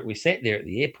Baldrick, we sat there at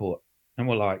the airport, and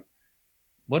we're like,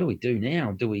 what do we do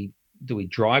now? Do we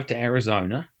drive to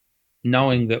Arizona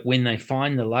knowing that when they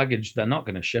find the luggage, they're not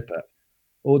going to ship it?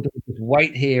 Or do we just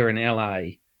wait here in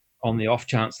LA on the off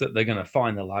chance that they're going to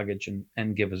find the luggage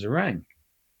and give us a ring?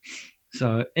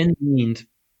 So in the end,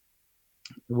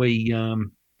 we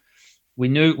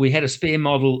knew we had a spare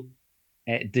model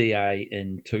at DA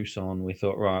in Tucson. We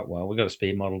thought, right, well, we've got a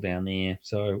spare model down there,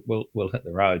 so we'll hit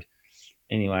the road.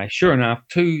 Anyway, sure enough,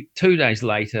 two days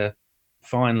later,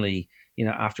 finally,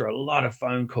 after a lot of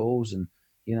phone calls, and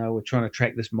we're trying to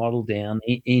track this model down.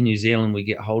 In New Zealand, we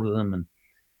get hold of them,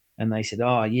 and they said,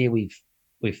 "Oh yeah, we've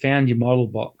found your model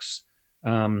box.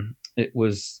 It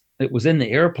was in the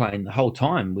airplane the whole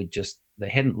time. They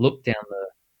hadn't looked down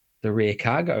the rear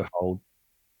cargo hold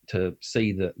to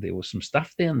see that there was some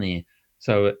stuff down there.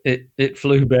 So it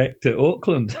flew back to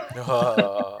Auckland."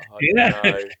 Oh, yeah,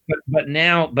 no.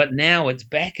 but now it's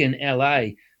back in LA.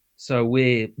 So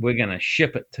we're going to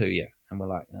ship it to you. And we're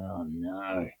like, oh,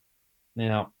 no.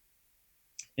 Now,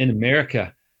 in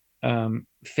America,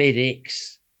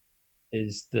 FedEx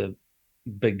is the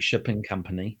big shipping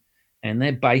company, and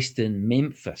they're based in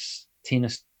Memphis,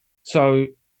 Tennessee. So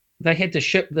they had to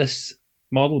ship this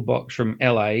model box from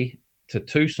LA to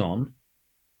Tucson,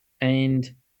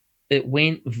 and it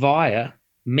went via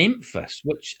Memphis,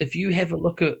 which, if you have a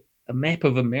look at a map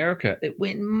of America, it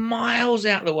went miles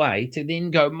out the way to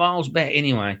then go miles back.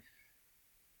 Anyway,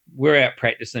 we're out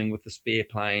practicing with the spare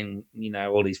plane.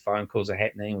 All these phone calls are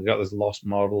happening. We've got this lost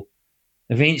model.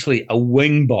 Eventually, a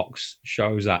wing box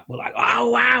shows up. We're like,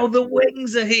 oh, wow, the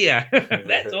wings are here.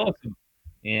 That's awesome.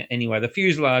 Yeah. Anyway, the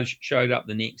fuselage showed up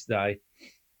the next day.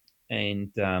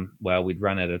 And, we'd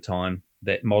run out of time.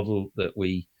 That model that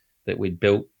we'd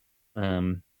built,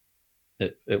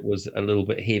 it was a little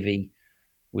bit heavy.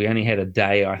 We only had a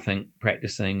day, I think,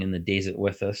 practicing in the desert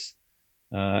with us.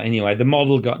 Anyway, the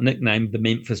model got nicknamed the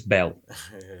Memphis Belle.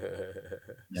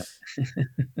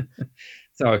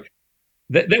 So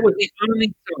that was the only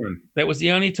time. That was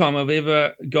the only time I've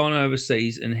ever gone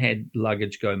overseas and had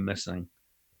luggage go missing.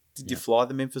 Did you fly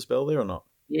the Memphis Belle there or not?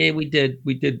 Yeah, we did.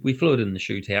 We flew it in the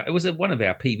shootout. It was one of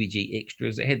our PVG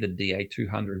extras. It had the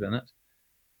DA200 in it.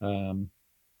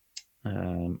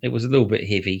 It was a little bit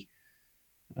heavy.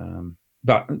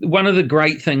 But one of the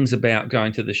great things about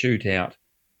going to the shootout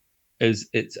is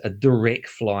it's a direct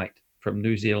flight from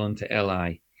New Zealand to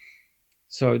LA.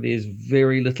 So there's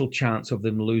very little chance of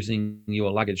them losing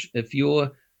your luggage. If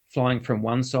you're flying from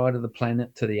one side of the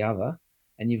planet to the other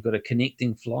and you've got a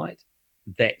connecting flight,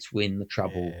 that's when the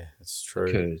trouble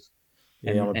occurs.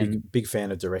 Yeah, I'm a big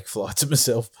fan of direct flights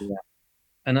myself. Yeah.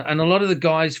 And a lot of the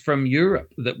guys from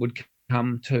Europe that would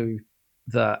come to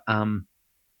the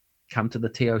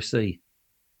TOC,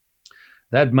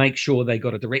 they'd make sure they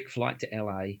got a direct flight to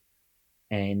LA,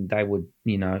 and they would,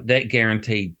 that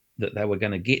guaranteed that they were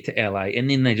going to get to LA, and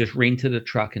then they just rented a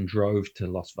truck and drove to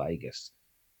Las Vegas.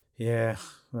 Yeah,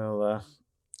 well,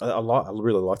 I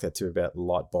really like that too about the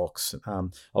light box. I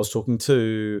was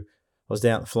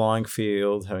down at the flying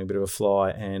field having a bit of a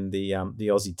fly, and the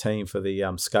Aussie team for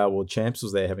the Scale World Champs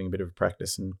was there having a bit of a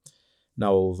practice, and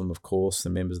know all of them, of course, the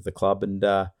members of the club, and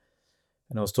I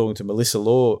was talking to Melissa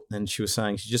Law, and she was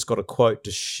saying she just got a quote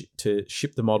to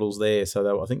ship the models there.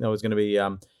 So I think there was going to be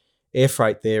air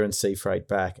freight there and sea freight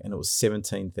back, and it was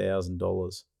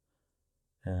 $17,000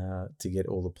 to get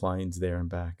all the planes there and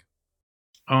back.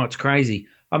 Oh, it's crazy.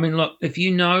 I mean, look, if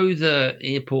you know the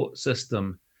airport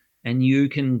system and you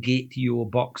can get your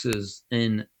boxes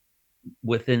in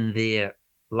within their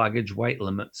luggage weight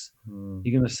limits,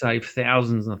 you're going to save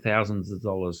thousands and thousands of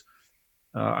dollars.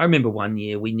 I remember one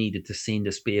year we needed to send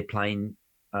a spare plane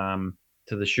to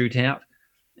the shootout,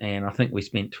 and I think we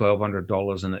spent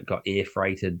 $1,200, and it got air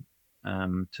freighted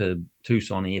to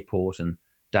Tucson Airport, and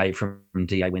Dave from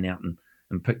DA went out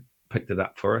and picked it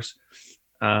up for us.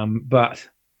 But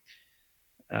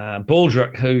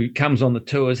Baldrick, who comes on the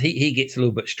tours, he gets a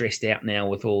little bit stressed out now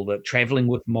with all the traveling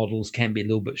with models can be a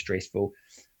little bit stressful.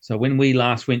 So when we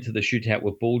last went to the shootout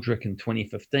with Baldrick in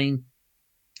 2015,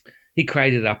 he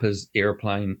created up his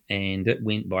airplane and it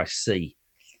went by sea.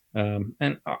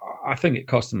 And I think it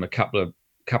cost him a couple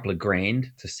of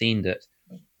grand to send it.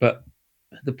 But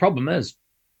the problem is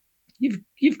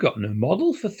you've got no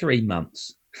model for 3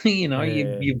 months.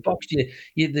 You've boxed the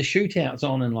shootouts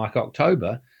on in like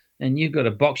October, and you've got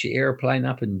to box your airplane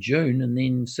up in June and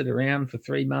then sit around for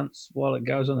 3 months while it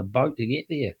goes on a boat to get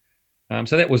there.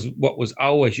 So that was what was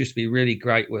always used to be really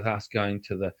great with us going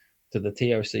to the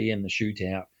TOC and the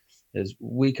shootout, is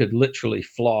we could literally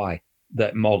fly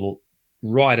that model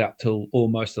right up till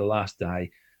almost the last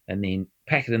day, and then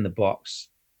pack it in the box,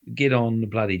 get on the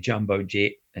bloody jumbo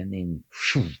jet, and then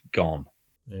gone.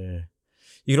 Yeah.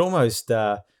 You could almost,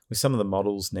 with some of the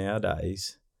models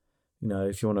nowadays,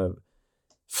 if you want to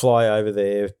fly over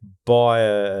there, buy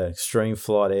a Extreme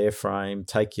Flight airframe,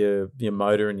 take your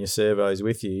motor and your servos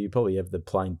with you, you probably have the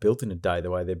plane built in a day the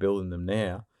way they're building them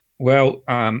now. Well,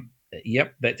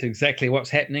 yep, that's exactly what's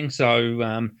happening.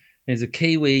 So there's a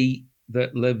Kiwi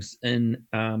that lives in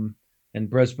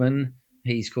Brisbane.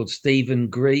 He's called Stephen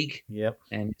Grieg. Yep.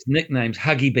 And his nickname's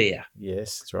Huggy Bear.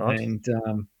 Yes, that's right. And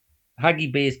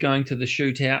Huggy Bear's going to the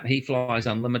shootout. He flies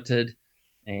unlimited.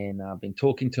 And I've been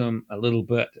talking to him a little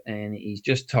bit, and he's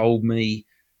just told me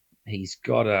he's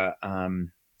got a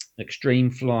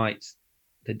Extreme Flight.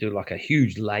 They do like a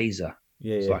huge laser.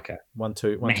 Yeah, it's like a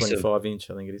 125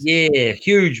 inch, I think it is. Yeah,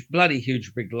 huge, bloody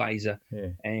huge, big laser. Yeah.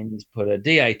 And he's put a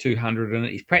DA200 in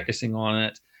it. He's practicing on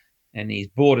it, and he's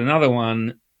bought another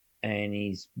one.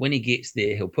 And when he gets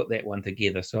there, he'll put that one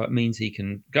together. So it means he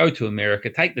can go to America,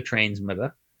 take the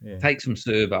transmitter, take some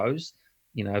servos,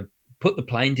 put the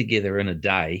plane together in a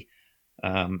day,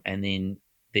 and then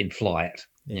fly it.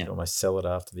 You could almost sell it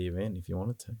after the event if you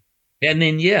wanted to. And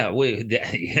then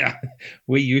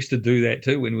we used to do that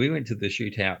too when we went to the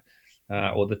shootout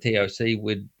or the TOC.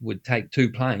 Would take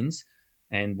 2 planes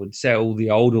and would sell the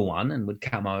older one and would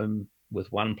come home with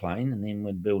one plane, and then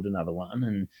we'd build another one,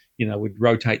 and we'd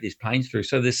rotate these planes through.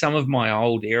 So there's some of my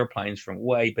old airplanes from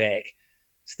way back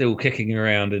still kicking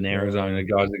around in Arizona.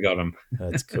 Guys that got them.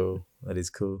 That's cool. That is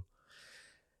cool.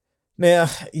 Now,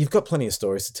 you've got plenty of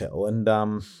stories to tell, and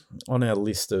on our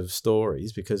list of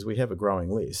stories, because we have a growing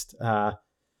list,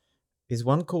 is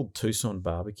one called Tucson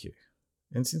Barbecue.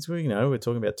 And since we're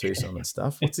talking about Tucson and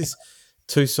stuff, what's this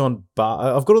Tucson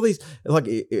bar? I've got all these, like,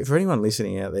 for anyone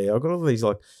listening out there, I've got all these,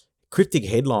 like, cryptic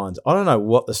headlines. I don't know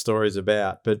what the story is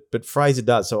about, but Fraser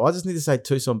does. So I just need to say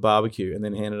Tucson Barbecue and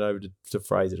then hand it over to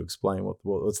Fraser to explain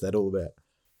what's that all about.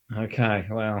 Okay,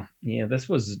 well, yeah, this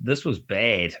was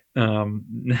bad. I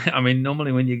mean,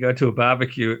 normally when you go to a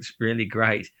barbecue, it's really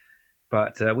great,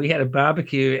 but we had a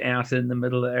barbecue out in the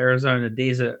middle of the Arizona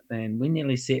desert, and we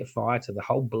nearly set fire to the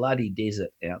whole bloody desert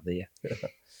out there,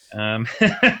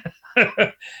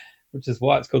 which is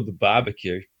why it's called the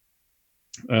barbecue.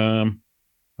 I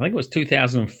think it was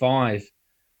 2005.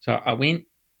 So I've been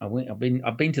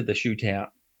to the shootout,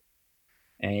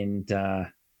 and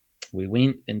we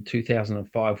went in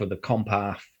 2005 with a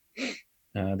Comp-Half.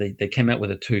 They came out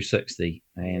with a 260,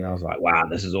 and I was like, wow,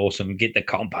 this is awesome. Get the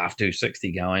Comp-Half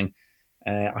 260 going.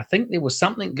 I think there was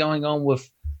something going on with,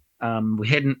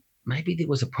 maybe there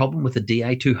was a problem with the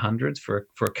DA 200s for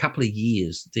a couple of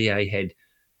years. DA had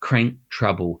crank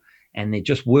trouble, and there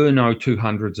just were no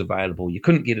 200s available. You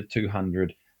couldn't get a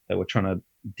 200. They were trying to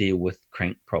deal with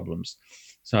crank problems.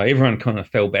 So everyone kind of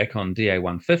fell back on DA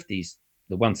 150s.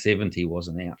 The 170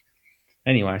 wasn't out.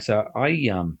 Anyway, so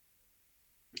I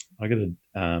got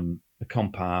a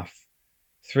Comp-Half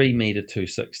 3 meter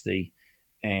 260,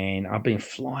 and I've been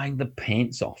flying the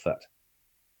pants off it.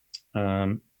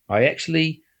 I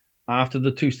actually, after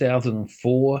the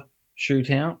 2004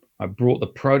 shootout, I brought the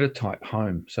prototype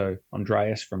home. So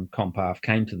Andreas from Comp-Half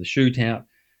came to the shootout.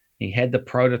 He had the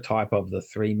prototype of the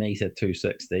 3 meter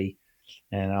 260.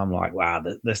 And I'm like, wow,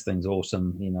 this thing's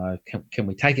awesome. Can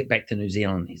we take it back to New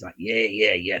Zealand? He's like,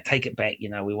 yeah, take it back. We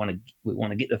want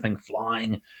to get the thing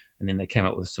flying. And then they came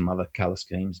up with some other color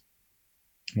schemes.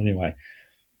 Anyway,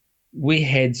 we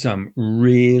had some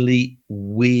really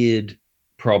weird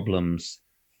problems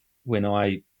when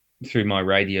I threw my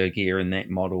radio gear in that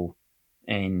model,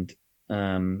 and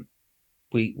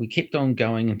we kept on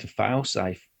going into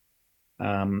failsafe.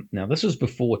 Now this was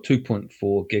before 2.4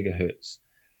 gigahertz.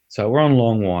 So we're on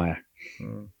long wire.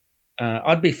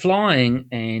 I'd be flying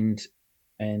and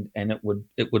it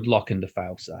would lock into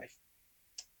failsafe.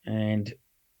 And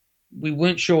we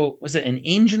weren't sure, was it an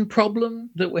engine problem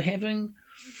that we're having,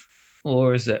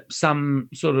 or is it some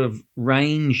sort of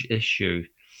range issue?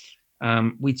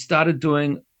 We'd started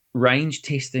doing range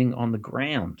testing on the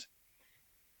ground,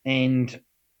 and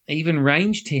even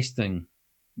range testing,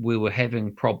 we were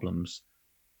having problems.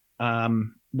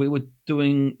 We were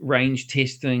doing range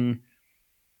testing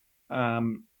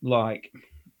like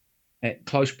at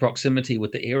close proximity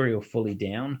with the aerial fully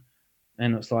down.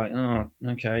 And it's like, oh,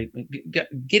 okay,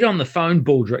 get on the phone,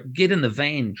 Baldrick, get in the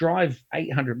van, drive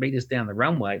 800 meters down the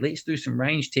runway. Let's do some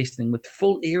range testing with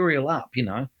full aerial up,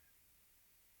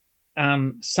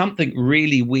 Something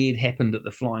really weird happened at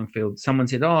the flying field. Someone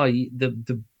said, oh,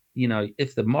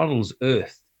 if the model's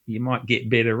Earth, you might get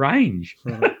better range.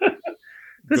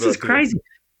 This is crazy.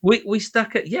 We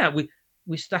stuck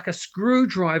we stuck a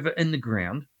screwdriver in the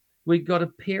ground. We got a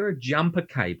pair of jumper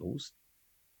cables.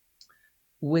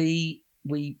 We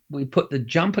put the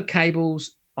jumper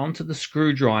cables onto the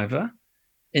screwdriver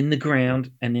in the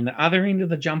ground, and then the other end of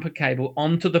the jumper cable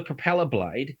onto the propeller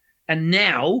blade, and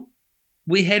now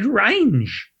we had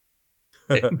range.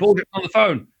 Baldrick on the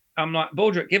phone. I'm like,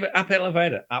 Baldrick, give it up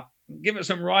elevator, up. Give it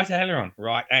some right aileron.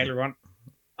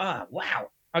 Ah, wow.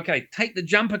 Okay, take the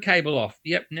jumper cable off.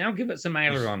 Yep, now give it some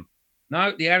aileron.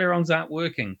 No, the ailerons aren't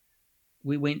working.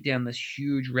 We went down this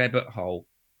huge rabbit hole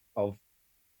of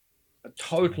a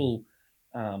total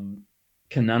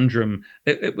conundrum.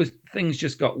 It was, things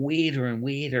just got weirder and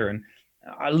weirder. And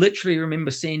I literally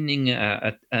remember sending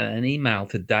an email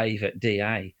to Dave at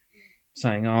DA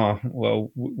saying, oh,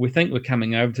 well, we think we're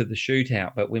coming over to the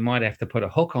shootout, but we might have to put a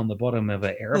hook on the bottom of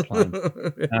an airplane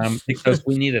because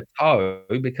we need a tow,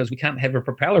 because we can't have a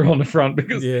propeller on the front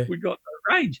because we've got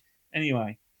no range.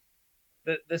 Anyway,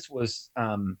 this was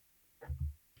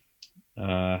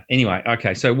anyway,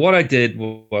 okay. So what I did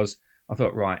was I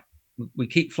thought, right, we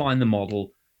keep flying the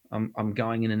model. I'm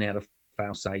going in and out of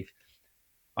failsafe.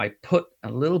 I put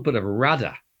a little bit of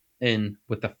rudder in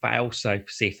with the failsafe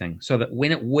setting so that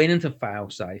when it went into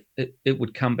failsafe, it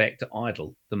would come back to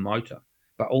idle, the motor,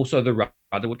 but also the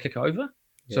rudder would kick over.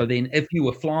 Yeah. So then if you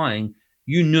were flying,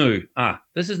 you knew,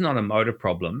 this is not a motor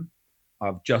problem.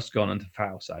 I've just gone into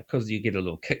failsafe, because you get a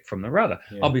little kick from the rudder.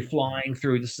 Yeah. I'll be flying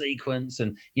through the sequence,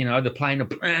 and the plane will,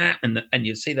 and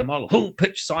you see the model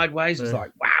pitch sideways. It's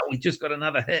like, wow, we just got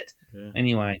another hit. Yeah.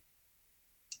 Anyway,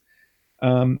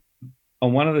 on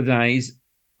one of the days,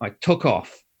 I took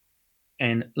off,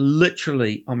 and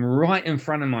literally I'm right in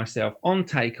front of myself on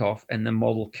takeoff, and the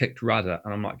model kicked rudder,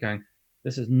 and I'm like going,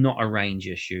 this is not a range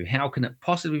issue. How can it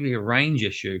possibly be a range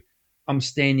issue? I'm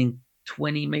standing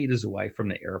 20 meters away from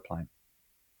the airplane.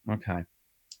 Okay.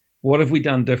 What have we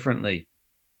done differently?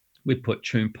 We put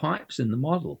tune pipes in the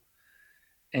model.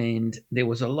 And there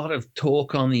was a lot of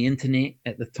talk on the internet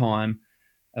at the time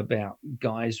about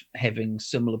guys having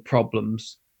similar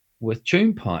problems with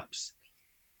tune pipes.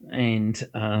 And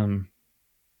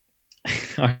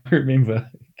I remember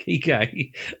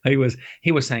Kike, he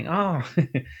was saying, oh,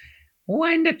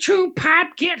 when the tune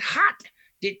pipe get hot,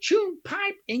 the tune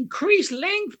pipe increase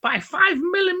length by 5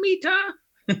 millimeter.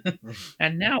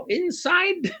 And now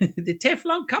inside the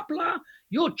Teflon coupler,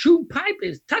 your tune pipe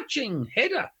is touching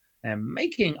header and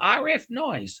making RF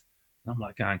noise. I'm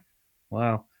like going,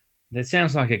 well, that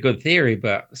sounds like a good theory,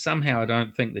 but somehow I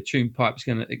don't think the tune pipe's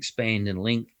going to expand in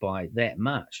length by that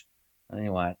much.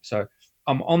 Anyway, so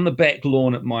I'm on the back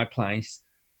lawn at my place.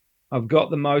 I've got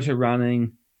the motor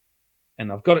running,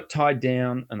 and I've got it tied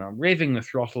down, and I'm revving the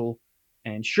throttle.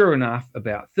 And sure enough,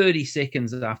 about 30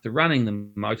 seconds after running the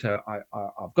motor,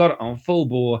 I've got it on full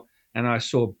bore, and I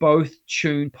saw both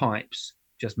tune pipes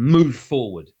just move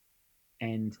forward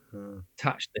and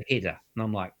touch the header. And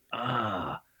I'm like,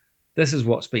 this is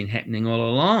what's been happening all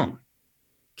along.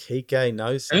 Kike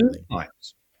knows something.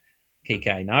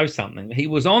 Kike knows something. He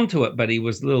was onto it, but he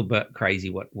was a little bit crazy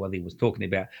what he was talking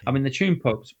about. I mean, the tune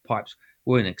pipes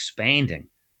weren't expanding.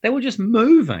 They were just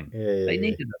moving. They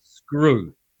needed a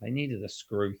screw. They needed a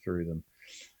screw through them.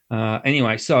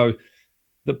 Anyway, so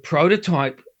the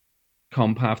prototype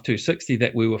Compath 260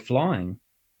 that we were flying,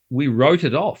 we wrote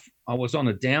it off. I was on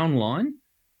a down line,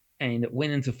 and it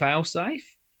went into failsafe,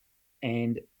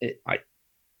 and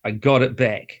I got it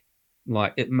back.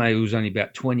 Like it was only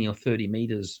about 20 or 30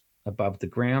 meters above the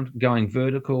ground, going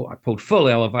vertical. I pulled full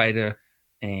elevator,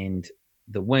 and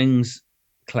the wings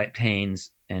clapped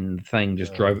hands, and the thing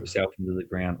just drove itself into the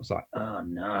ground. It was like, oh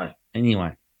no.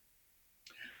 Anyway,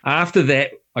 after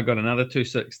that, I got another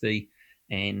 260,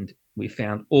 and we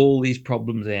found all these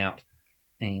problems out.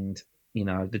 And,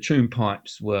 the tune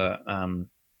pipes were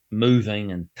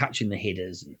moving and touching the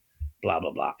headers and blah,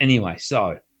 blah, blah. Anyway,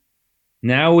 so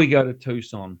now we go to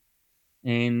Tucson,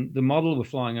 and the model we're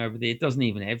flying over there doesn't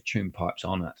even have tune pipes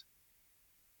on it.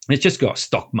 It's just got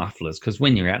stock mufflers, because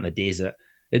when you're out in the desert,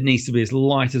 it needs to be as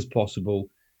light as possible.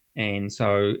 And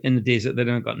so in the desert, they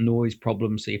don't got noise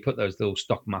problems. So you put those little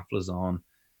stock mufflers on.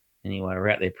 Anyway, we're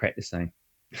out there practicing.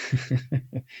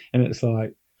 And it's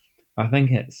like, I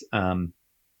think it's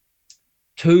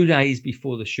 2 days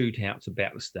before the shootout's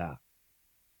about to start.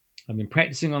 I've been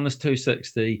practicing on this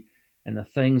 260, and the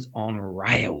thing's on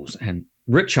rails. And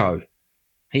Richo,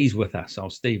 he's with us.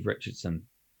 Steve Richardson.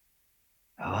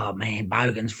 Oh, man,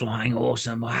 Bogan's flying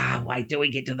awesome. Wow, wait till we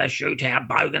get to the shootout.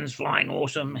 Bogan's flying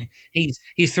awesome. He's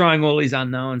throwing all these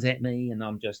unknowns at me, and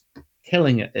I'm just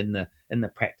killing it in the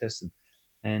practice.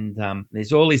 And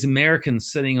there's all these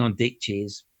Americans sitting on deck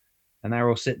chairs, and they're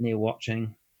all sitting there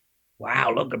watching.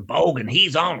 Wow, look at Bogan.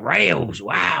 He's on rails.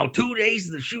 Wow, 2 days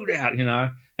of the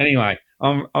shootout, Anyway,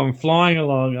 I'm flying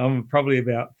along. I'm probably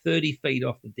about 30 feet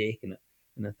off the deck, and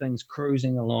the thing's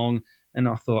cruising along. And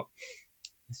I thought,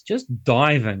 it's just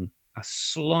diving a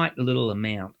slight little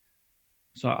amount.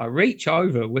 So I reach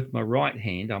over with my right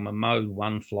hand. I'm a mode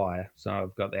 1 flyer, so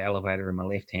I've got the elevator in my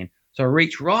left hand. So I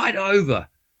reach right over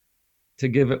to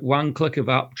give it one click of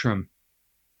up trim,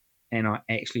 and I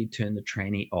actually turn the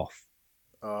tranny off.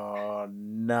 Oh,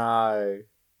 no.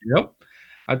 Yep.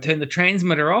 I turned the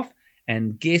transmitter off,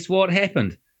 and guess what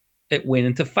happened? It went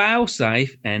into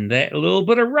failsafe, and that little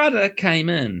bit of rudder came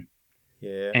in.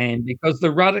 Yeah. And because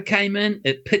the rudder came in,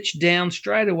 it pitched down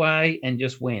straight away and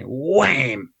just went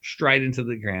wham straight into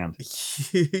the ground.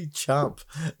 You chump.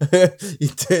 You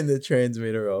turned the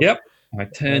transmitter off. Yep. I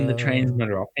turned the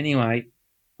transmitter off. Anyway,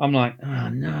 I'm like, oh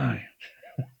no.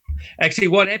 Actually,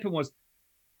 what happened was,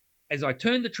 as I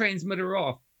turned the transmitter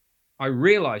off, I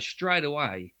realized straight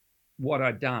away what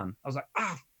I'd done. I was like,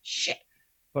 oh shit.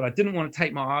 But I didn't want to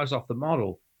take my eyes off the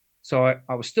model. So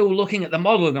I was still looking at the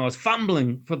model, and I was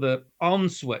fumbling for the on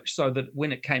switch so that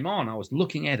when it came on, I was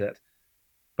looking at it,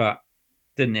 but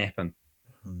didn't happen.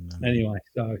 Oh, no. Anyway,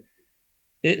 so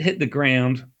it hit the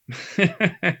ground,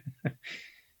 and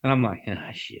I'm like,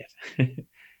 oh, shit.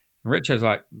 Richard's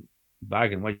like,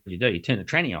 Bogan, what did you do? You turned the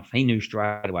tranny off. He knew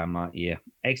straight away. I'm like, yeah,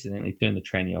 accidentally turned the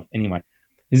tranny off. Anyway,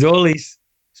 There's all these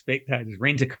spectators,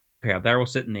 rent a crowd. They're all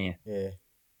sitting there, Yeah.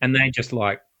 and they just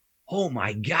like, oh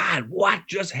my God, what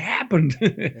just happened?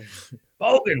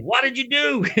 Bogan, what did you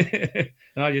do?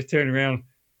 And I just turned around.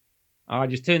 I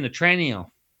just turned the tranny off.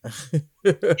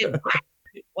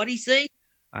 What did he say?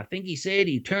 I think he said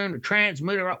he turned the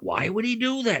transmitter off. Why would he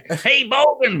do that? Hey,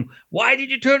 Bogan, why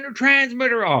did you turn the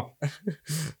transmitter off?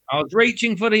 I was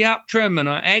reaching for the up trim and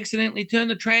I accidentally turned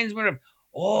the transmitter off.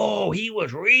 Oh, he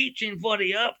was reaching for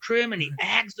the up trim and he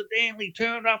accidentally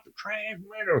turned off the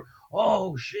transmitter.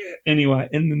 Oh, shit. Anyway,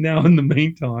 now in the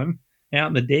meantime, out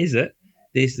in the desert,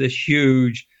 there's this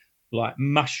huge, like,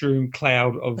 mushroom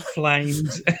cloud of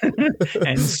flames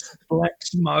and black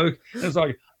smoke. And it's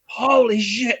like, holy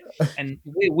shit. And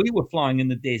we were flying in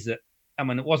the desert. I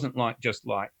mean, it wasn't like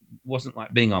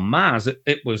being on Mars.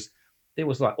 There was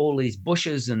like all these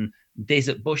bushes and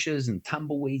desert bushes and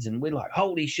tumbleweeds, and we're like,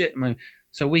 holy shit. I mean,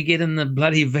 so we get in the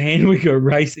bloody van, we go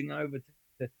racing over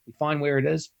to find where it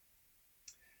is.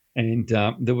 And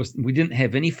we didn't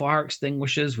have any fire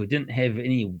extinguishers. We didn't have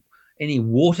any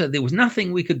water. There was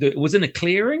nothing we could do. It was in a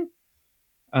clearing.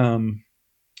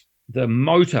 The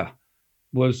motor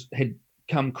had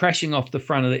come crashing off the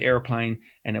front of the airplane,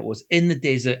 and it was in the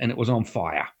desert, and it was on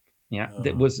fire. Yeah,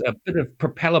 there was a bit of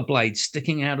propeller blade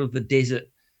sticking out of the desert,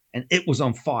 and it was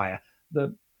on fire.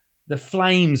 The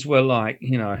flames were like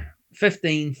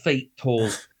 15 feet tall.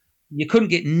 You couldn't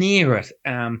get near it,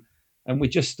 and we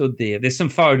just stood there. There's some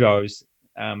photos.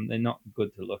 They're not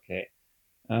good to look at.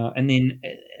 And then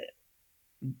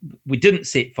we didn't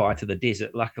set fire to the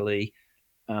desert, luckily,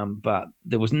 but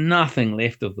there was nothing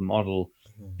left of the model.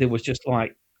 There was just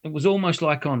like, it was almost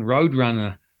like on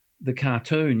Roadrunner, the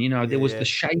cartoon, there was the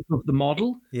shape of the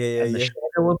model and the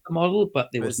shadow of the model, but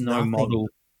there was no model,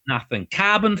 nothing.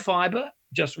 Carbon fiber,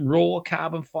 just raw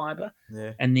carbon fiber,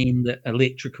 and then the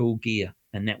electrical gear,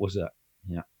 and that was it.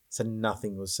 Yeah. So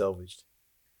nothing was salvaged.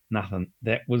 Nothing.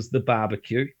 That was the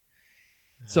barbecue.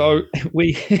 So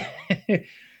we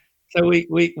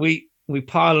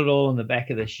pile it all in the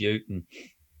back of the chute, and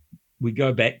we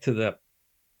go back to the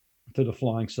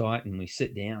flying site, and we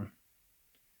sit down.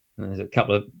 And there's a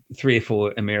couple of 3 or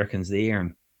 4 Americans there,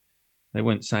 and they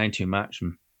weren't saying too much.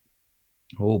 And,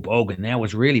 oh, Bogan, that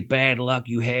was really bad luck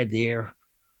you had there.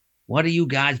 What are you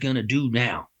guys going to do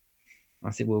now?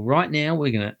 I said, well, right now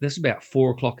this is about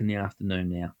 4:00 in the afternoon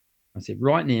now. I said,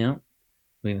 right now,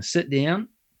 we're going to sit down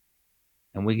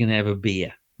and we're going to have a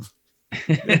beer.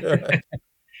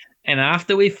 And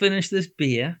after we finish this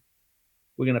beer,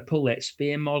 we're going to pull that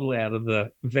spare model out of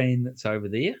the van that's over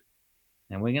there,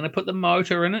 and we're going to put the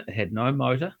motor in it. It had no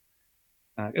motor.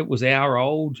 It was our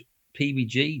old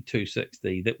PBG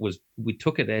 260 we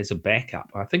took it as a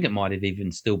backup. I think it might have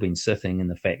even still been sitting in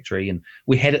the factory, and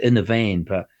we had it in the van,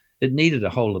 but it needed a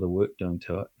whole lot of work doing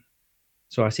to it.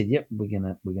 So I said, yep, we're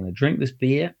gonna drink this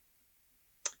beer,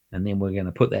 and then we're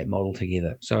gonna put that model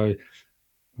together. So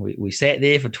we sat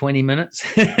there for 20 minutes,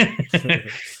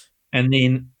 and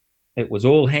then it was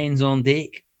all hands on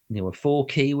deck. There were 4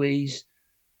 Kiwis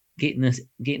getting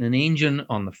an engine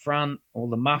on the front, all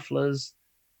the mufflers.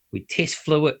 We test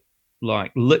flew it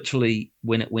like literally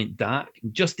when it went dark,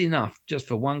 just enough, just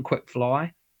for one quick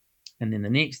fly. And then the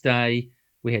next day,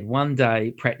 we had 1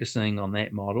 day practicing on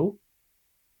that model,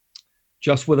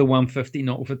 just with a 150,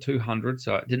 not with a 200.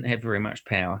 So it didn't have very much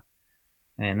power.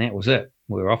 And that was it.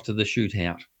 We were off to the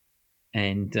shootout.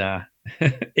 And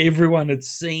everyone had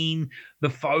seen the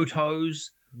photos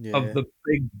of the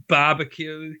big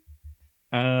barbecue.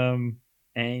 And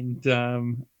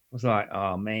was like,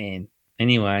 oh, man.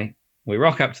 Anyway, we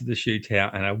rock up to the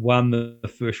shootout, and I won the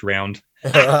first round.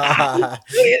 Won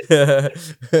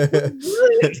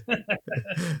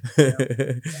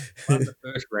the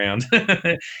first round.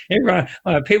 Everyone,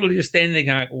 people are just standing there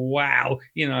going, wow,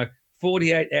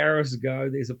 48 hours ago,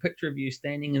 there's a picture of you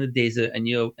standing in the desert, and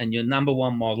your number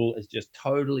one model is just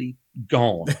totally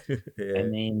gone.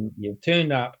 And then you've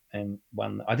turned up and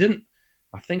won.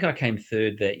 I think I came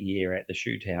 3rd that year at the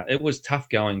shootout. It was tough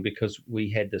going because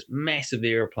we had this massive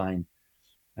airplane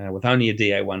with only a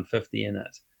DA-150 in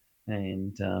it.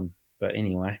 And but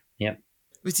anyway, yeah.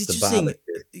 It's interesting,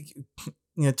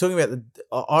 talking about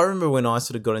I remember when I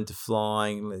sort of got into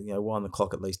flying, wind the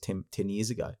clock at least 10 years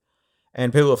ago,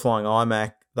 and people were flying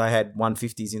IMAC. They had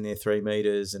 150s in there, 3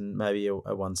 meters, and maybe a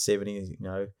 170, or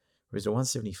is it a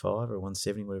 175 or a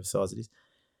 170, whatever size it is.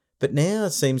 But now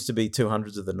it seems to be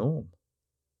 200s are the norm.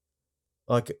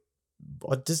 Like,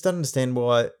 I just don't understand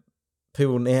why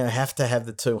people now have to have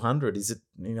the 200. Is it,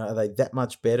 are they that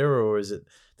much better, or is it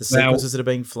the sequences that are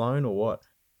being flown, or what?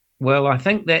 Well, I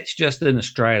think that's just in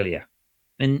Australia.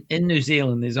 In New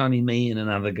Zealand, there's only me and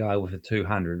another guy with a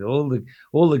 200. All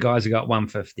the guys have got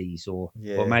 150s, or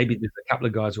maybe there's a couple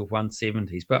of guys with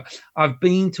 170s. But I've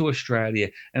been to Australia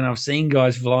and I've seen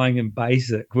guys flying in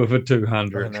basic with a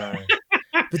 200. I know.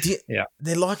 But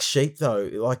they're like sheep, though.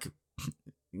 Like,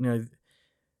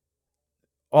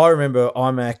 I remember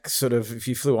IMAC sort of, if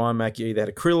you flew IMAC, you either had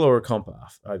a krill or a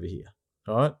compass over here,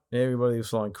 right? Everybody was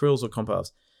flying krills or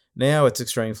compass. Now it's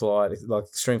extreme flight, like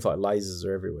extreme flight lasers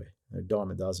are everywhere, a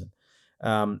dime a dozen.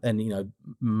 And,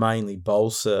 mainly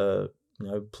balsa,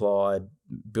 applied,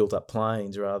 built up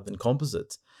planes rather than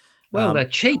composites. Well, they're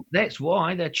cheap. That's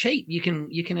why they're cheap. You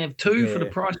can have two for the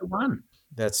price of one.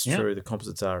 That's true. The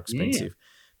composites are expensive.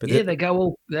 But they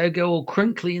go all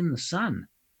crinkly in the sun.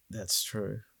 That's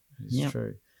true. It's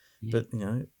true.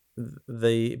 Yeah.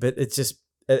 But it's just,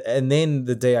 and then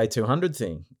the DA200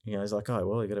 thing, it's like, oh,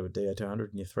 well, you got to have a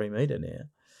DA200 in your 3 meter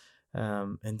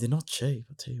now. And they're not cheap,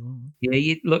 I'll tell you what.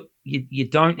 Yeah, you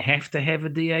don't have to have a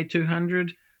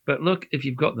DA200, but look, if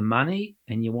you've got the money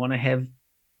and you want to have,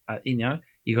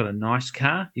 you got a nice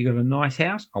car, you got a nice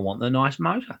house, I want the nice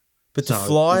motor. But to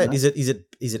fly it, is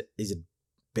it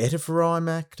better for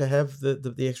IMAC to have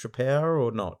the extra power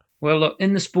or not? Well, look,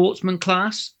 in the sportsman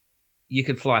class, you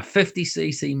could fly a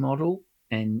 50cc model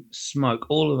and smoke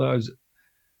all of those.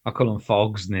 I call them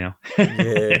fogs now.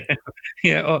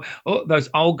 Yeah. Or those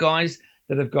old guys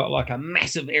that have got like a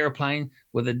massive airplane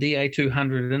with a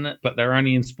DA200 in it, but they're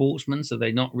only in sportsman, so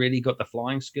they've not really got the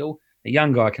flying skill. A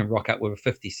young guy can rock up with a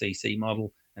 50cc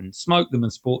model and smoke them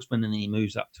in sportsman, and then he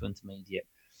moves up to intermediate.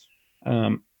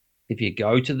 If you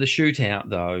go to the shootout,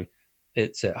 though,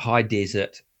 it's at high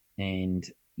desert and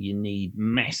you need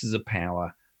masses of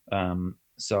power.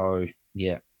 So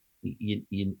you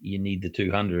need the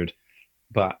 200.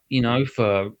 But,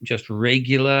 for just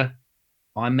regular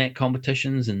IMAC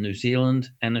competitions in New Zealand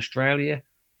and Australia,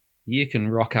 you can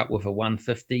rock up with a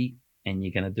 150 and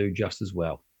you're going to do just as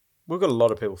well. We've got a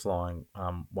lot of people flying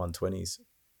 120s,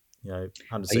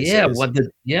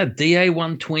 100 DA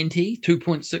 120,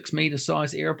 2.6 meter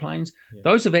size airplanes. Yeah.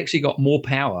 Those have actually got more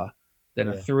power than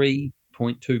a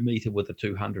 3.2 meter with a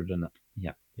 200 in it.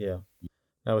 Yeah. Yeah.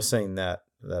 I was seeing that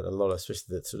a lot,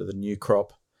 especially the sort of the new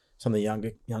crop. Some of the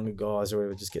younger guys or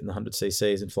whatever just getting the 100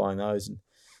 cc's and flying those and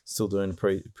still doing a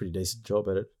pretty decent job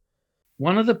at it.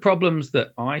 One of the problems that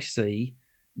I see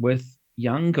with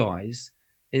young guys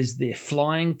is their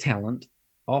flying talent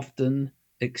often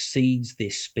exceeds their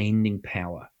spending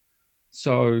power.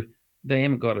 So they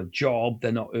haven't got a job,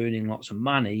 they're not earning lots of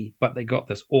money, but they got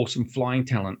this awesome flying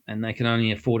talent and they can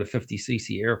only afford a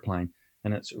 50cc airplane.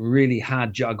 And it's really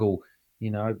hard juggle.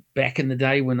 Back in the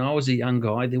day when I was a young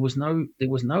guy, there was no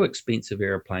expensive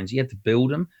airplanes. You had to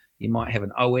build them. You might have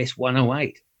an OS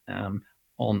 108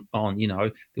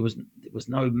 there was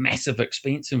no massive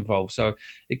expense involved. So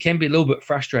it can be a little bit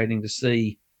frustrating to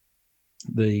see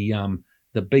the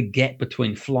big gap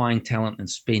between flying talent and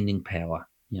spending power.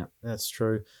 Yeah, that's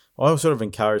true. I sort of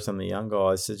encourage some of the young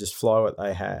guys to just fly what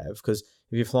they have, because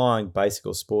if you're flying basic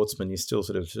or sportsman, you're still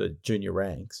sort of junior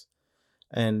ranks.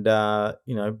 And, by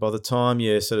the time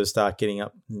you sort of start getting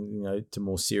up, to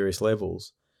more serious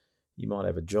levels, you might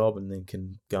have a job and then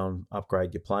can go and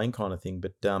upgrade your plane kind of thing.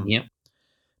 But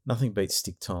nothing beats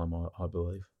stick time, I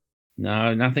believe.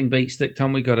 No, nothing beats stick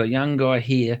time. We've got a young guy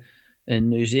here in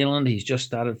New Zealand. He's just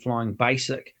started flying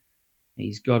basic.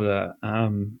 He's got a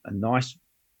nice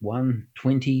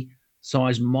 120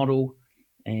 size model.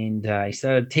 And he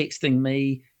started texting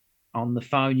me on the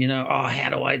phone, how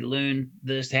do I learn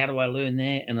this? How do I learn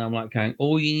that? And I'm like going,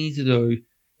 all you need to do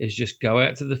is just go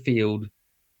out to the field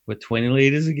with 20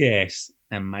 litres of gas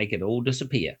and make it all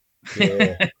disappear.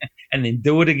 Yeah. And then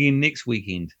do it again next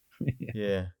weekend.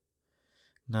 Yeah.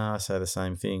 No, I say the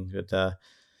same thing. But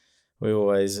we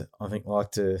always, I think,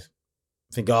 like to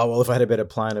think, oh, well, if I had a better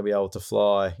plane, I'd be able to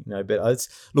fly, better.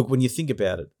 Look, when you think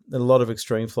about it, a lot of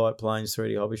extreme flight planes,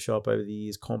 3D Hobby Shop over the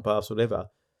years, Compass, whatever,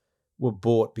 were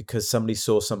bought because somebody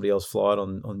saw somebody else fly it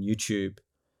on YouTube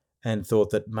and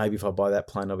thought that maybe if I buy that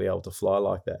plane, I'll be able to fly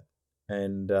like that.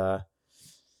 And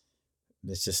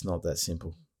it's just not that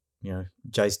simple.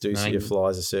 Jace Ducia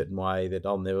flies a certain way that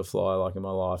I'll never fly like in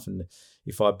my life. And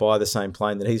if I buy the same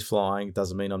plane that he's flying, it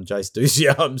doesn't mean I'm Jace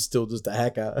Ducia. I'm still just a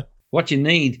hacker. What you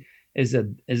need is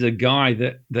a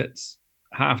guy that's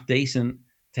half decent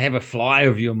to have a fly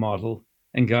of your model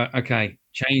and go, okay,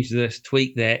 change this,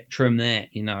 tweak that, trim that,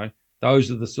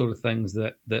 Those are the sort of things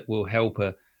that will help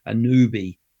a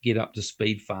newbie get up to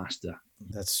speed faster.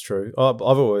 That's true. I've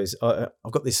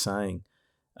got this saying,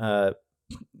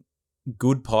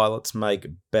 good pilots make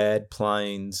bad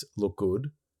planes look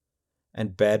good,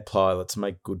 and bad pilots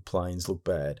make good planes look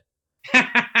bad.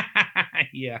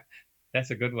 Yeah,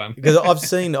 that's a good one. Because I've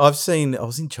seen. I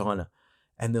was in China,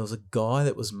 and there was a guy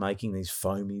that was making these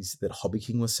foamies that Hobby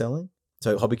King was selling.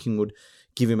 So Hobby King would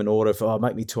give him an order for,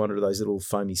 make me 200 of those little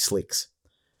foamy slicks,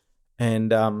 and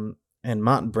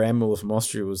Martin Bramwell from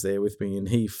Austria was there with me, and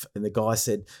the guy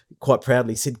said quite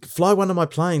proudly, "Fly one of my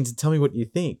planes and tell me what you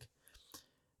think."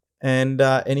 And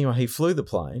anyway, he flew the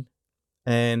plane,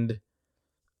 and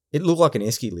it looked like an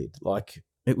esky lid, like.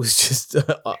 It was just,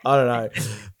 I don't know.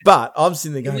 But I'm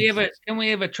sitting there going... Can we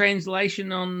have a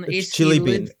translation on esky chili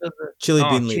bin? Chili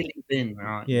bin lid. Chili bin,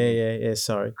 right. Yeah,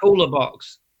 sorry. Cooler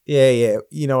box. Yeah,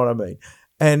 you know what I mean.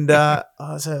 And I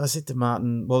said to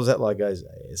Martin, what was that like? He goes,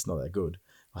 it's not that good.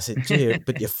 I said, gee,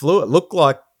 but you flew it. Looked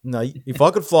like, if I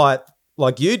could fly it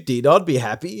like you did, I'd be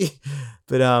happy.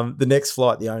 But the next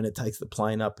flight, the owner takes the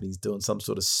plane up and he's doing some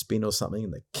sort of spin or something,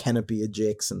 and the canopy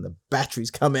ejects and the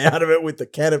batteries come out of it with the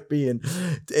canopy and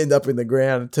end up in the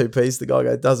ground in two pieces. The guy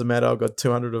goes, it doesn't matter. I've got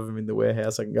 200 of them in the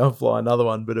warehouse. I can go and fly another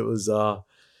one. But it was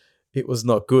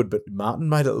not good. But Martin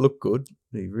made it look good.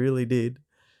 He really did.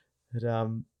 But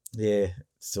yeah,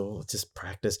 it's all just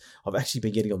practice. I've actually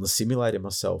been getting on the simulator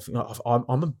myself.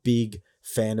 I'm a big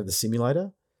fan of the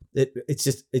simulator. It's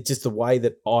just the way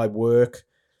that I work,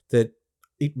 that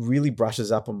it really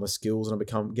brushes up on my skills, and I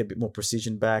get a bit more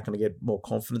precision back, and I get more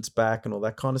confidence back and all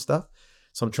that kind of stuff.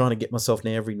 So I'm trying to get myself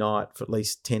now every night for at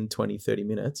least 10, 20, 30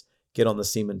 minutes, get on the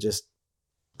sim and just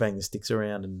bang the sticks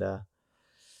around. And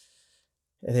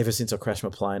ever since I crashed my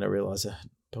plane, I realised I'm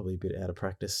probably a bit out of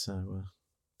practice. So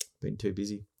been too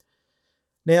busy.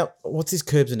 Now, what's this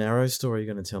Curbs and Arrows story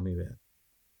you're going to tell me about?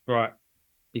 Right.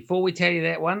 Before we tell you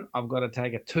that one, I've got to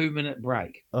take a 2-minute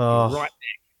break. Oh, right back.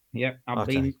 Yep.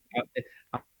 Okay.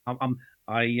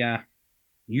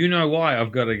 You know why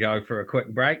I've got to go for a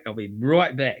quick break. I'll be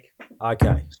right back.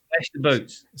 Okay. Splash the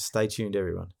boots. Stay tuned,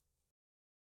 everyone.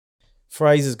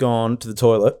 Fraser's gone to the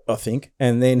toilet, I think,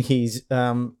 and then he's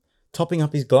topping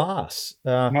up his glass.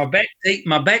 My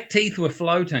back teeth were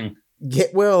floating. Yeah,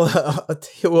 well, I'll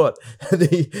tell you what.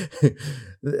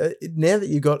 Now that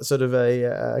you've got sort of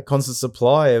a constant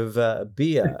supply of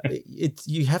beer,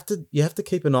 you have to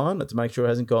keep an eye on it to make sure it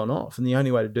hasn't gone off, and the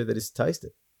only way to do that is to taste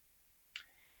it.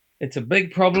 It's a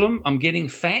big problem. I'm getting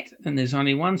fat, and there's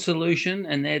only one solution,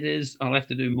 and that is I'll have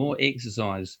to do more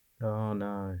exercise. Oh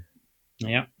no.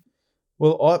 Yeah.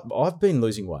 Well, I've been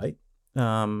losing weight,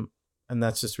 and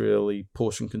that's just really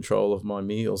portion control of my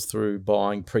meals through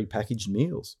buying pre-packaged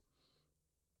meals.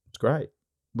 It's great.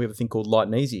 We have a thing called Light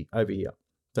and Easy over here.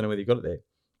 Don't know whether you got it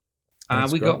there.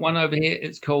 We got one over here.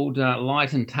 It's called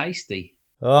Light and Tasty.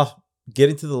 Oh, get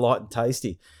into the Light and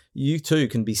Tasty. You too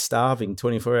can be starving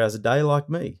 24 hours a day like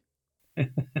me.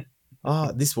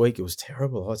 This week it was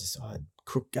terrible. I had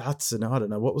crook guts, and I don't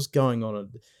know what was going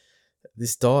on.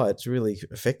 This diet's really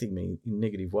affecting me in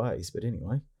negative ways. But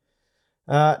anyway,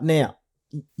 now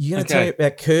you're going to tell me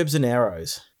about Curbs and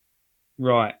Arrows.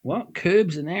 Right. What?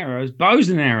 Curbs and Arrows? Bows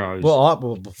and Arrows.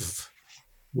 Well,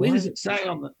 where does it say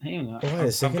on the... Hang on. Wait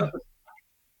a second.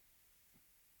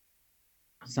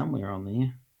 Somewhere on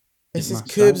there. It says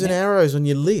Curbs and Arrows on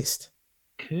your list.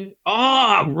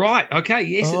 Oh, right. Okay.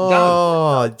 Yes, it does.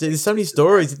 Oh, there's so many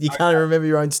stories that you can't even remember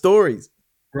your own stories.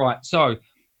 Right. So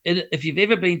if you've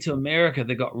ever been to America,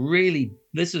 they've got really...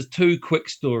 This is 2 quick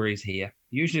stories here.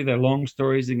 Usually they're long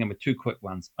stories. They're going to be 2 quick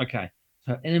ones. Okay.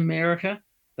 So in America...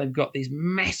 They've got these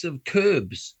massive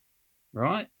curbs,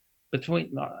 right?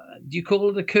 Between, do you call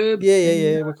it a curb?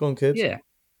 Yeah. We're calling curbs. Yeah.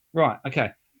 Right.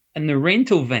 Okay. And the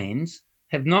rental vans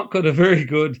have not got a very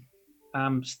good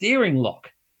steering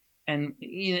lock. And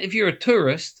if you're a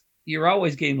tourist, you're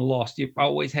always getting lost. You're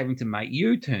always having to make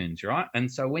U-turns, right?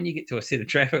 And so when you get to a set of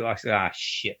traffic lights,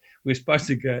 shit, we're supposed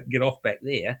to get off back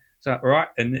there. So, right.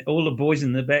 And all the boys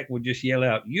in the back would just yell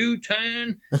out,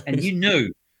 U-turn. And you knew.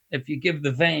 If you give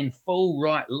the van full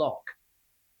right lock,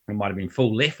 it might have been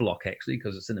full left lock actually,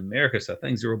 because it's in America, so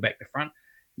things are all back to front,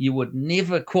 you would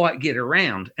never quite get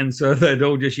around. And so they'd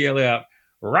all just yell out,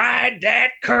 ride that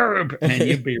curb, and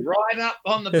you'd be right up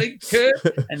on the big curb,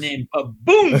 and then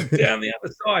boom, down the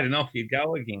other side, and off you'd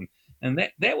go again. And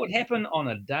that would happen on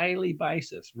a daily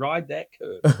basis, ride that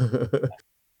curb.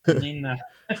 And then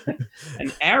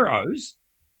and Arrows,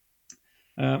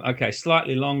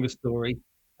 slightly longer story.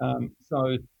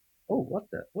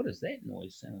 What is that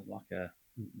noise? Sounded like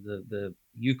the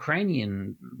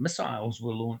Ukrainian missiles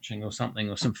were launching or something,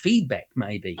 or some feedback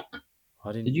maybe.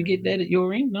 Did you get that at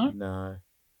your end? No? No.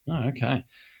 Oh, okay.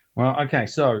 Well, okay.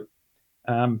 So,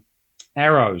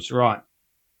 Arrows, right.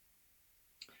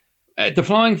 At the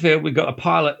flying field, we've got a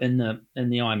pilot in the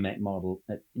IMAC model,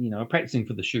 practicing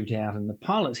for the shootout, and the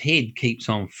pilot's head keeps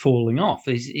on falling off.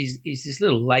 He's this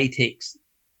little latex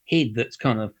head that's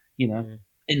kind of, Yeah.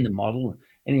 in the model.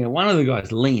 Anyway, one of the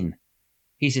guys, Len,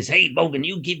 he says, "Hey, Bogan,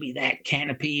 you give me that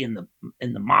canopy in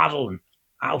the model, and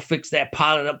I'll fix that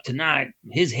pilot up tonight.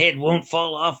 His head won't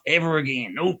fall off ever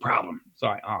again. No problem."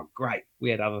 So, oh, great.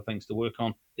 We had other things to work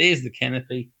on. There's the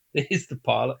canopy. There's the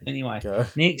pilot. Anyway, Go.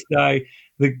 next day,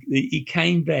 he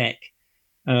came back.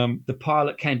 The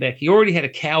pilot came back. He already had a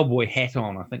cowboy hat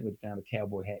on. I think we'd found a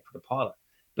cowboy hat for the pilot.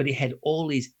 But he had all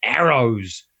these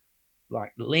arrows.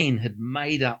 Like Len had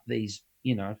made up these,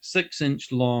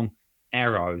 6-inch long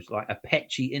arrows, like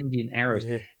Apache Indian arrows.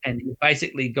 Yeah. And he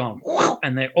basically gone,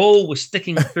 and they all were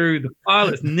sticking through the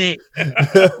pilot's neck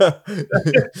to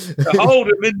hold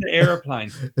him in the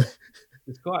airplane.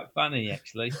 It's quite funny,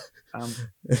 actually.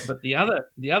 But the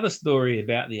other story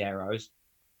about the arrows,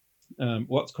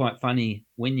 what's quite funny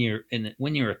when you're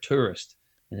a tourist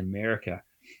in America,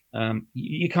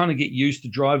 you kind of get used to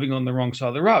driving on the wrong side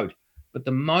of the road. But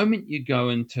the moment you go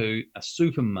into a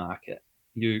supermarket,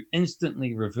 you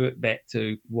instantly revert back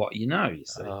to what you know, you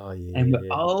see. Oh, yeah, and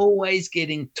we're always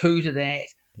getting tooted at,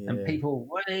 and Yeah. people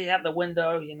way out the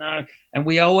window, and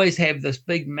we always have this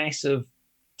big, massive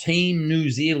Team New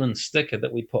Zealand sticker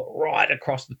that we put right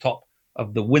across the top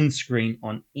of the windscreen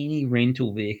on any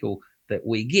rental vehicle that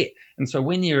we get. And so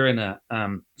when you're in a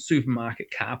supermarket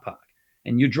car park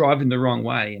and you're driving the wrong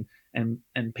way, and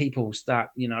people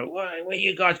start, where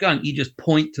you guys going? You just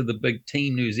point to the big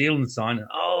Team New Zealand sign, and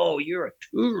oh, you're a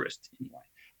tourist. Anyway,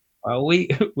 well,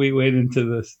 we went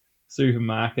into this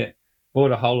supermarket,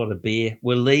 bought a whole lot of beer.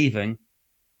 We're leaving,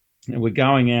 and we're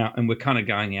going out, and we're kind of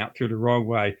going out through the wrong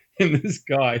way. And this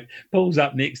guy pulls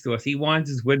up next to us. He winds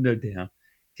his window down.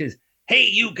 He says, "Hey,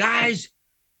 you guys,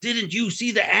 didn't you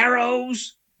see the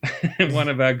arrows?" And one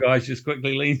of our guys just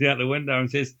quickly leans out the window and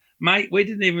says, "Mate, we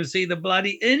didn't even see the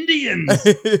bloody Indians."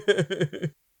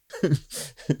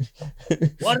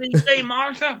 "What did he say,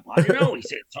 Martha?" "I don't know. He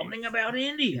said something about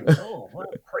Indians." "Oh,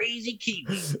 what a crazy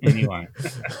Kiwi." Anyway.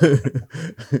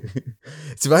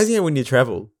 It's amazing how when you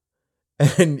travel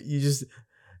and you just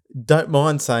don't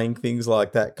mind saying things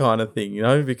like that kind of thing,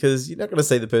 because you're not going to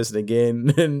see the person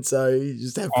again. And so you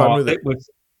just have fun with it.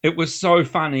 It was so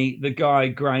funny. The guy,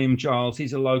 Graham Giles,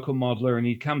 he's a local modeler, and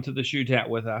he'd come to the shootout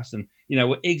with us, and,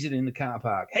 we're exiting the car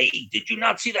park. "Hey, did you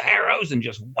not see the arrows?" And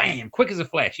just wham, quick as a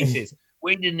flash, he says,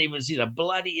 "We didn't even see the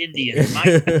bloody Indians,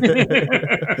 mate."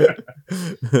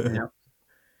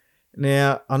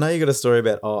 Now, I know you got a story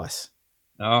about ice.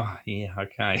 Oh, yeah,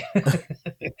 okay.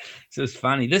 So it's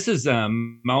funny. This is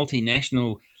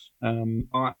multinational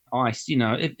ice.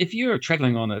 If you're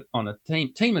traveling on a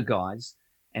team of guys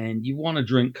and you want to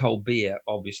drink cold beer,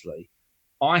 obviously,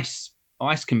 ice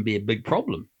can be a big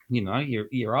problem.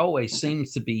 You're always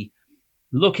seems to be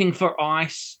looking for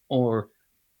ice or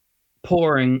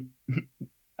pouring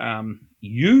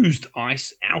used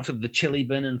ice out of the chili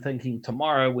bin and thinking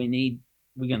tomorrow we're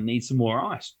going to need some more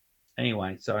ice.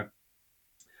 Anyway, so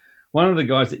one of the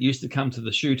guys that used to come to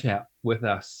the shootout with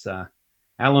us,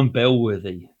 Alan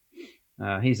Bellworthy,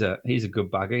 he's a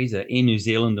good bugger. He's an Air New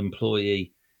Zealand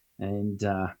employee, and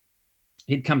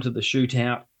he'd come to the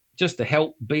shootout just to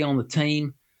help be on the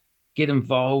team, get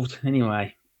involved.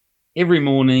 Anyway, every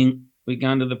morning we go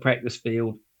into the practice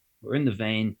field, we're in the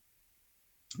van,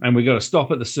 and we got to stop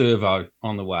at the servo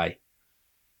on the way.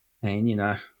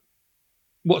 And,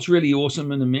 what's really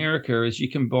awesome in America is you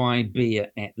can buy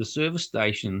beer at the service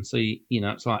station. So,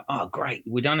 it's like, oh, great.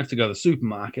 We don't have to go to the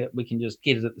supermarket. We can just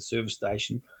get it at the service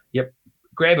station. Yep.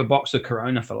 Grab a box of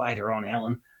Corona for later on,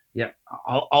 Alan. Yep.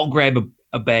 I'll grab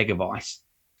a bag of ice.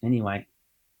 Anyway,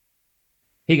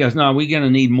 he goes, "No, we're going to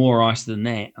need more ice than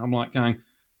that." I'm like going,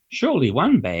 surely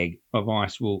one bag of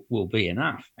ice will be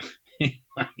enough.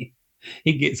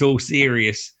 He gets all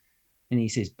serious and he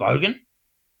says, "Bogan,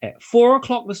 at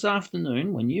 4:00 this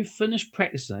afternoon, when you've finished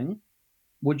practicing,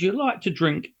 would you like to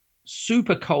drink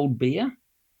super cold beer?"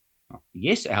 "Oh,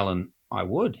 yes, Alan, I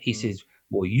would." He says,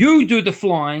 "Well, you do the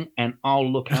flying and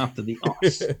I'll look after the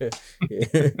ice."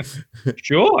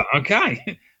 Sure,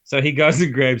 okay. So he goes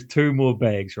and grabs 2 more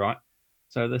bags, right?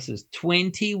 So this is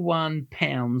 21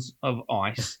 pounds of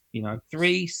ice,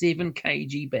 3 7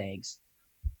 kg bags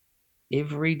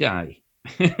every day.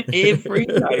 Every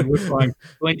day we're buying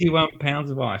 21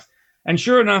 pounds of ice. And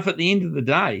sure enough, at the end of the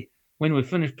day, when we're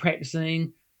finished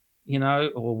practicing,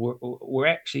 or we're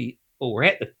at the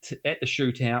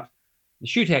shootout. The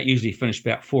shootout usually finished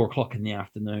about 4:00 in the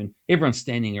afternoon. Everyone's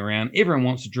standing around. Everyone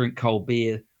wants to drink cold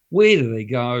beer. Where do they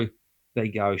go? They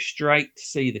go straight to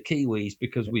see the Kiwis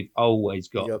because we've always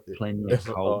got plenty of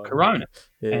cold Corona.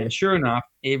 Yeah. And sure enough,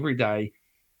 every day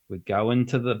we'd go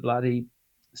into the bloody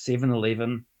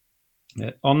 7-Eleven.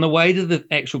 On the way to the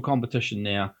actual competition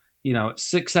now, at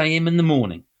 6 a.m. in the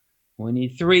morning. We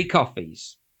need 3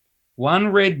 coffees, 1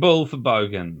 Red Bull for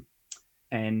Bogan,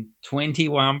 and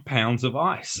 21 pounds of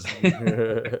ice.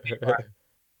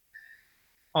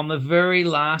 On the very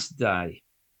last day,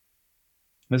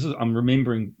 I'm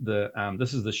remembering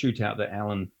this is the shootout that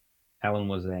Alan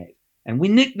was at, and we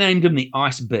nicknamed him the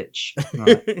Ice Bitch.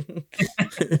 Right?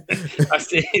 I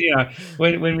said,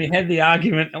 when we had the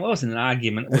argument, it wasn't an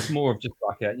argument; it was more of just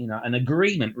like an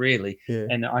agreement, really. Yeah.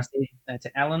 And I said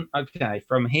to Alan, "Okay,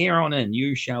 from here on in,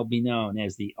 you shall be known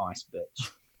as the Ice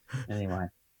Bitch." Anyway,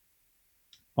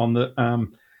 on the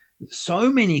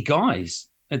so many guys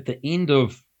at the end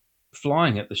of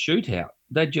flying at the shootout,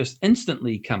 they just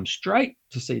instantly come straight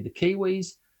to see the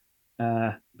Kiwis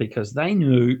because they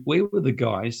knew we were the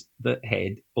guys that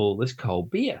had all this cold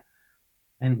beer.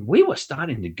 And we were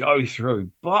starting to go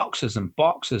through boxes and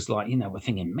boxes, like, we're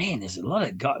thinking, man, there's a lot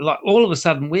of guys. Like, all of a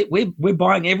sudden, we're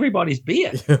buying everybody's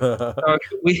beer. So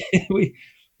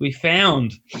we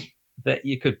found that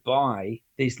you could buy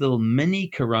these little mini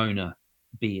Corona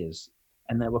beers,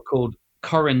 and they were called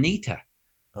Coronita.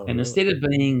 Oh, and really? instead of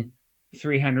being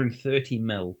 330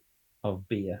 mil of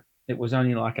beer, it was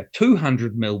only like a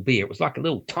 200 mil beer. It was like a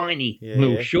little tiny,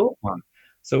 short one.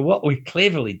 So what we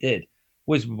cleverly did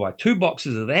was we buy 2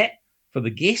 boxes of that for the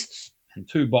guests and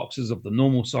 2 boxes of the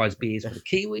normal size beers for the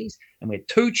Kiwis, and we had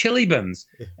 2 chili bins.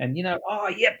 And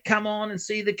come on and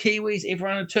see the Kiwis.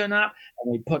 Everyone would turn up,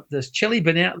 and we put this chili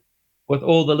bin out with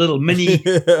all the little mini.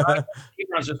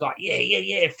 Everyone's just like,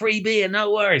 yeah, free beer,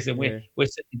 no worries. And we're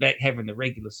sitting back having the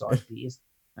regular size beers.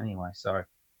 Anyway, so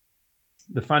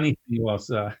the funny thing was,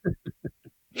 the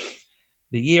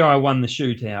year I won the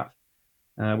shootout,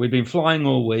 we'd been flying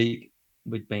all week.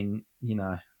 We'd been,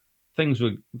 things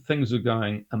were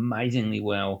going amazingly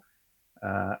well.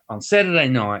 On Saturday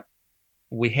night,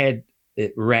 we had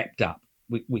it wrapped up.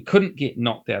 We couldn't get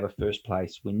knocked out of first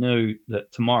place. We knew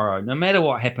that tomorrow, no matter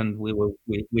what happened, we'd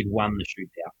won the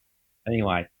shootout.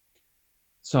 Anyway,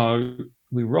 so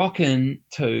we rock in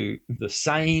to the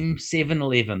same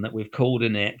 7-Eleven that we've called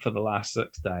in at for the last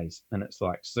 6 days, and it's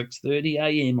like 6:30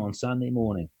 a.m. on Sunday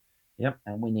morning. Yep,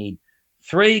 and we need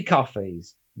 3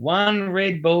 coffees, 1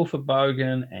 Red Bull for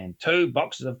Bogan, and 2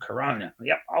 boxes of Corona.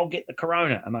 Yep, I'll get the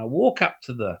Corona. And I walk up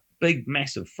to the big,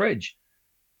 massive fridge,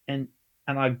 and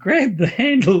I grabbed the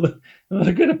handle, and I was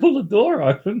going to pull the door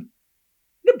open.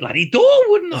 The bloody door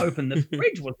wouldn't open. The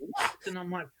fridge was locked, and I'm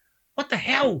like, what the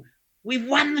hell? We've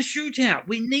won the shootout.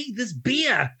 We need this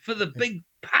beer for the big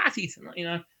party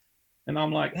tonight, And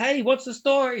I'm like, hey, what's the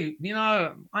story?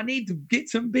 I need to get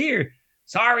some beer.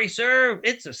 Sorry, sir,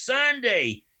 it's a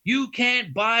Sunday. You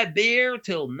can't buy beer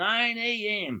till 9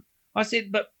 a.m. I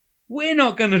said, but we're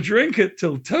not going to drink it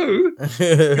till 2.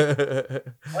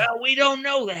 Well, we don't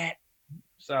know that.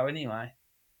 So anyway,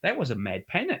 that was a mad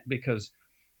panic because,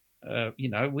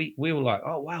 we were like,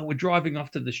 oh, wow, we're driving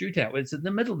off to the shootout. It's in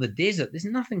the middle of the desert. There's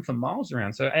nothing for miles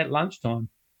around. So at lunchtime,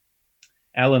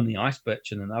 Alan, the Ice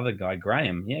Bitch, and another guy,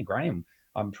 Graham,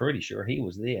 I'm pretty sure he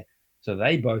was there. So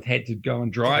they both had to go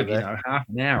and drive, half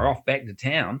an hour off back to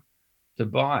town to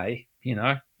buy,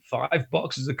 5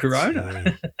 boxes of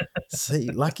Corona.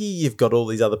 See, lucky you've got all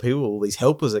these other people, all these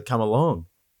helpers that come along.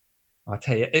 I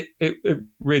tell you, it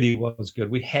really was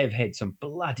good. We have had some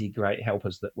bloody great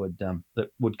helpers that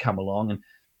would come along, and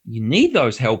you need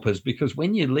those helpers because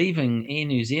when you're leaving Air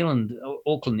New Zealand,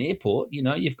 Auckland Airport,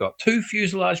 you've got 2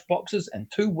 fuselage boxes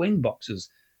and 2 wing boxes.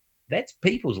 That's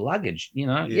people's luggage, you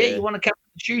want to come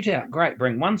to the shootout, great,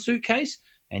 bring 1 suitcase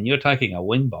and you're taking a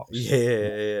wing box.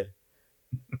 Yeah.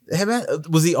 How about,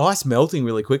 was the ice melting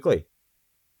really quickly?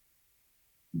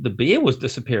 The beer was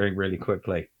disappearing really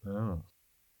quickly. Oh.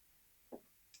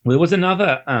 There was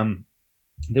another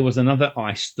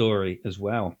ice story as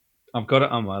well. I've got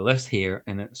it on my list here,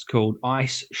 and it's called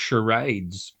Ice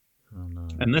Charades. Oh, no.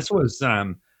 And this was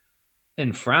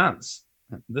in France.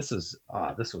 This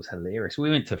was hilarious. We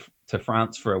went to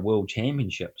France for a World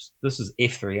Championships. This is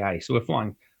F3A, so we're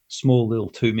flying small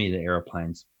little 2-meter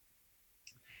airplanes.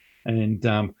 And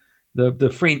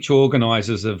the French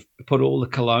organisers have put all the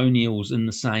colonials in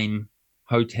the same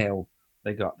hotel.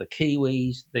 They got the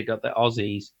Kiwis, they got the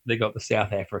Aussies, they got the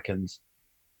South Africans.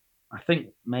 I think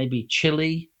maybe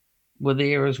Chile were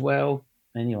there as well.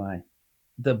 Anyway,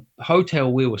 the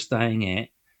hotel we were staying at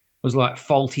was like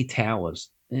Faulty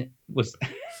Towers. It was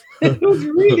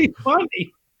really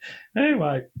funny.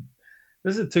 Anyway,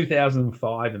 this is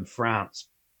 2005 in France.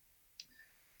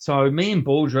 So me and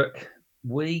Baldrick,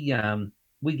 we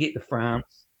get to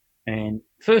France, and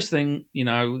first thing,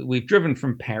 we've driven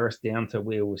from Paris down to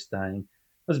where we're staying.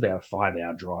 It was about a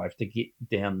 5-hour drive to get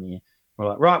down there. We're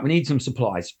like, right, we need some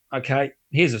supplies. Okay,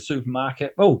 here's a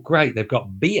supermarket. Oh, great, they've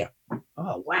got beer.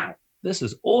 Oh, wow, this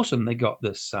is awesome. They got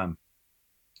this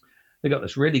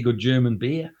really good German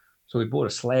beer. So we bought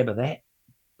a slab of that,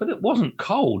 but it wasn't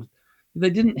cold. They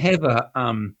didn't have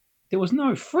there was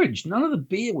no fridge. None of the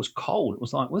beer was cold. It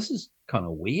was like, well, this is kind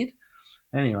of weird.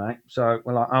 Anyway, so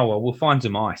we're like, oh, well, we'll find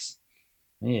some ice.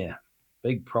 Yeah,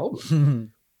 big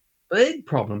problem. Big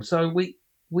problem. So we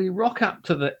rock up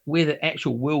to where the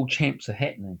actual world champs are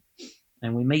happening,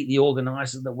 and we meet the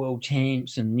organisers of the world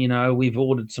champs, and we've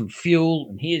ordered some fuel,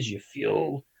 and here's your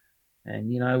fuel, and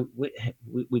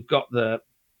we've got the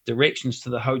directions to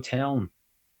the hotel. And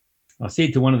I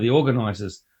said to one of the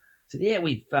organisers, I said, yeah,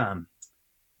 we've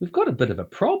got a bit of a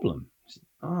problem. I said,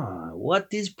 oh, what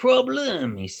is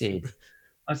problem? He said.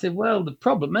 I said, well, the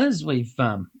problem is we've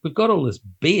got all this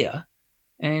beer,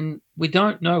 and we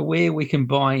don't know where we can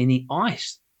buy any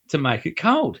ice to make it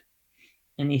cold.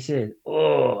 And he said,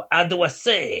 oh, how do I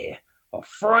say?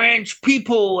 French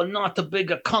people are not a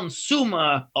bigger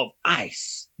consumer of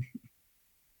ice.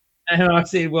 And I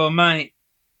said, well, mate,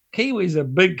 Kiwis are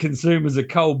big consumers of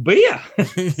cold beer.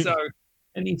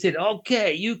 And he said,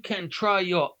 okay, you can try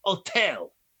your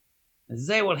hotel.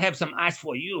 They will have some ice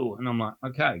for you. And I'm like,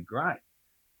 okay, great.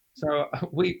 So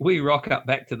we rock up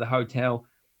back to the hotel.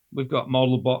 We've got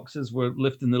model boxes. We're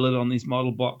lifting the lid on these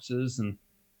model boxes, and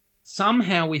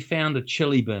somehow we found a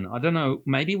chili bin. I don't know.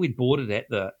 Maybe we bought it at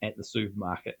the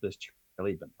supermarket. This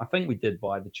chili bin. I think we did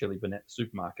buy the chili bin at the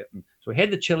supermarket. And so we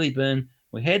had the chili bin.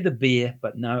 We had the beer,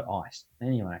 but no ice.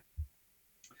 Anyway,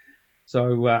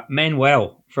 so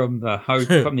Manuel from the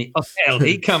hotel,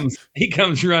 he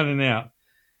comes running out,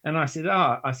 and I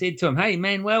said to him, hey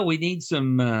Manuel, we need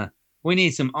some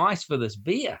ice for this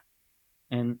beer.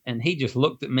 And he just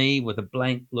looked at me with a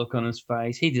blank look on his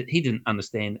face. He didn't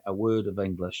understand a word of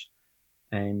English.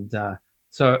 And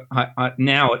so I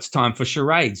now it's time for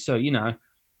charades. So,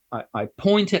 I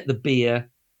point at the beer,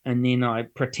 and then I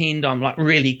pretend I'm like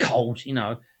really cold,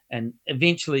 and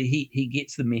eventually he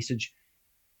gets the message.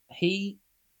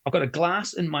 I've got a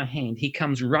glass in my hand. He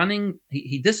comes running.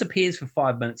 He disappears for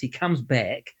 5 minutes. He comes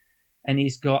back, and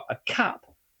he's got a cup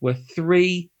with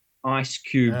 3 ice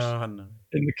cubes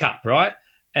in the cup, right?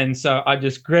 And so I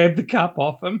just grab the cup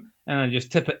off him, and I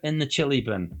just tip it in the chili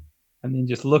bin, and then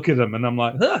just look at him, and I'm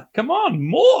like, come on,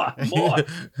 more.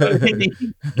 So then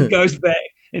he goes back,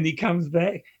 and he comes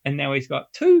back, and now he's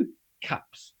got 2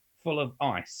 cups full of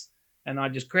ice. And I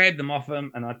just grab them off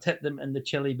him, and I tip them in the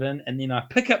chili bin, and then I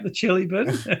pick up the chili bin,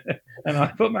 and I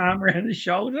put my arm around his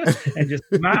shoulder and just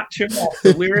march him off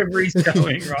to wherever he's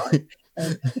going, right?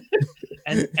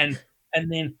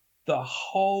 And then the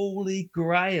holy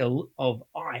grail of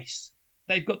ice.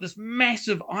 They've got this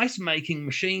massive ice making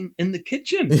machine in the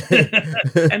kitchen.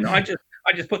 And I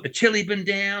just put the chili bin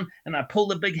down, and I pull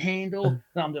the big handle,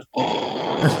 and I'm just,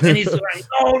 and he's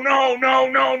going, no.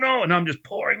 And I'm just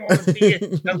pouring all the beer,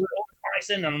 with all the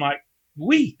ice in, and I'm like,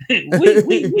 we.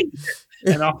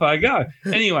 And off I go.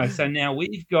 Anyway, so now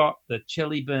we've got the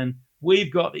chili bin,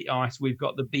 we've got the ice, we've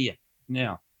got the beer.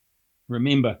 Now,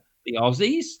 remember, the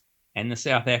Aussies and the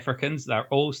South Africans, they're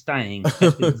all staying at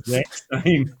the exact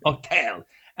same hotel,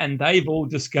 and they've all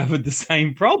discovered the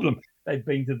same problem. They've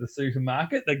been to the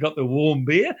supermarket, they got the warm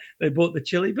beer, they bought the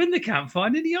chili bin, they can't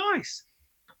find any ice.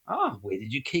 Oh, where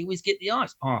did you Kiwis get the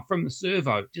ice? Oh, from the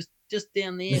servo, just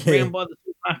down there, down by the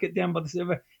supermarket, down by the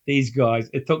servo. These guys,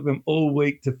 it took them all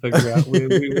week to figure out where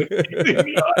we were getting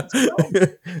the ice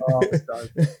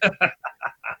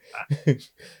from.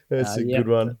 That's a good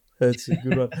one. That's a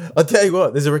good one. I'll tell you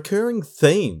what, there's a recurring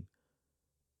theme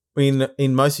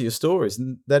in most of your stories,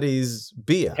 and that is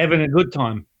beer. Having a good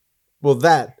time. Well,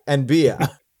 that and beer.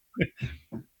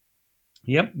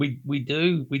 Yep, we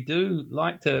do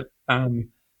like to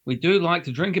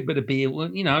drink a bit of beer. Well,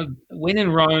 when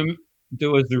in Rome,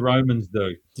 do as the Romans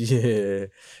do. Yeah,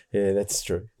 that's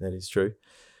true. That is true.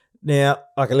 Now,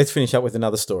 okay, let's finish up with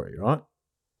another story, right?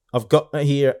 I've got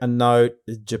here a note,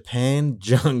 Japan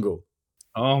jungle.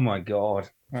 Oh my God.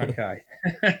 Okay.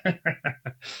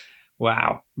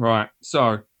 Wow. Right.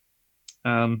 So,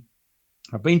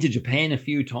 I've been to Japan a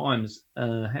few times.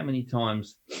 How many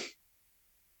times?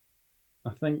 I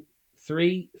think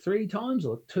three times,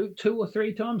 or two or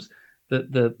three times.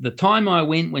 The time I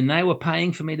went when they were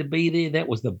paying for me to be there, that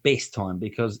was the best time,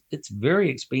 because it's very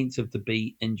expensive to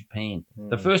be in Japan.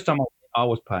 The first time I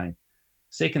was paying.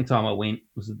 Second time I went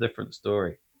was a different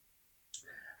story.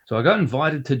 So I got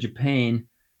invited to Japan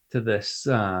to this,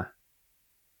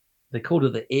 they called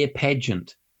it the air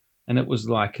pageant. And it was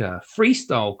like a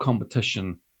freestyle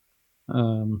competition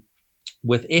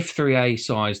with F3A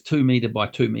size 2 meter by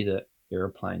 2 meter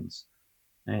airplanes.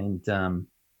 and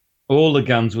all the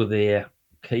guns were there.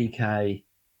 PK,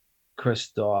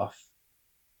 Christoph,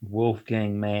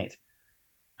 Wolfgang, Matt,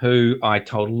 who I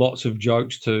told lots of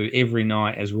jokes to every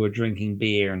night as we were drinking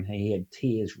beer, and he had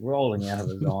tears rolling out of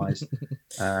his eyes.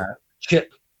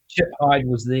 Chip Hyde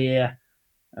was there,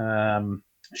 Sean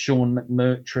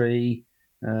McMurtry,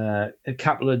 a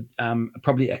couple of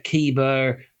probably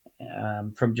Akiba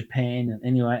from Japan, and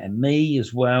anyway, and me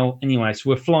as well. Anyway, so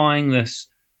we're flying this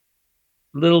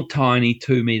little tiny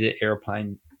 2-meter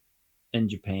airplane in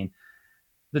Japan.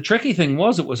 The tricky thing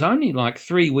was, it was only like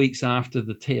 3 weeks after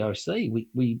the TOC.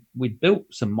 We built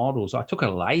some models. I took a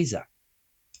laser,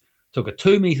 took a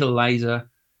 2-meter laser,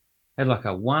 had like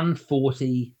a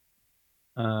 140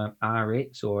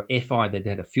 RX or FI that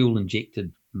had a fuel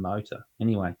injected motor.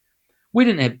 Anyway, we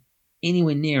didn't have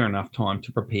anywhere near enough time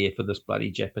to prepare for this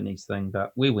bloody Japanese thing,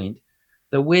 but we went.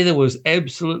 The weather was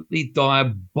absolutely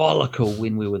diabolical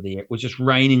when we were there. It was just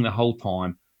raining the whole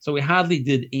time. So we hardly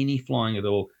did any flying at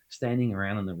all, standing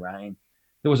around in the rain.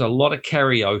 There was a lot of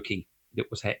karaoke that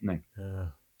was happening.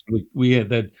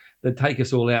 They'd take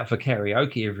us all out for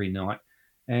karaoke every night.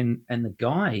 And the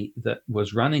guy that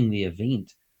was running the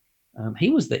event, he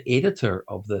was the editor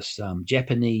of this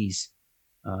Japanese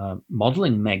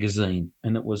modeling magazine,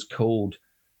 and it was called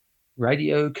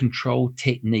Radio Control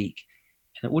Technique.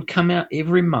 And it would come out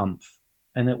every month,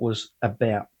 and it was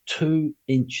about 2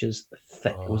 inches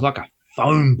thick. It was like a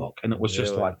phone book, and it was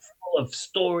just like full of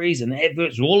stories and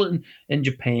adverts, all in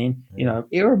Japan. You know,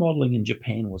 aero modeling in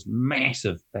Japan was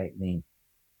massive back then.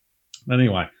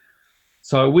 Anyway,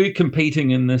 so we're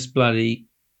competing in this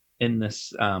F3A,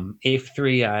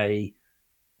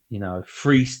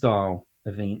 freestyle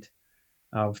event.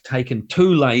 I've taken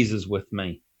 2 lasers with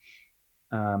me.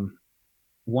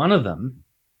 One of them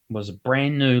was a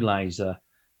brand new laser,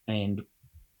 and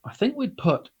I think we'd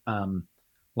put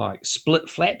like split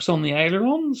flaps on the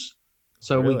ailerons.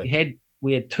 So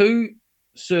we had 2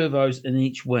 servos in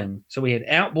each wing. So we had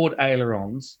outboard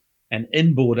ailerons and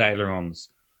inboard ailerons.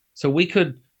 So we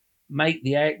could make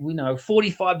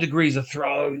 45 degrees of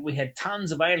throw. We had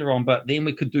tons of aileron, but then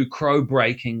we could do crow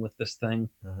braking with this thing.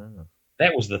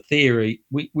 That was the theory.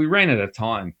 We ran out of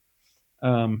time,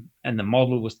 and the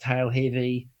model was tail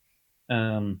heavy.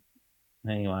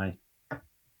 Anyway, I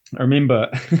remember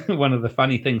one of the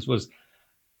funny things was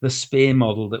the spare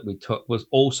model that we took was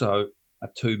also a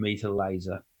 2-meter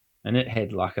laser, and it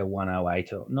had like a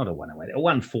 108, or not a 108, a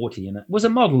 140 in it. It was a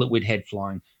model that we'd had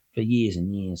flying for years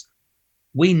and years.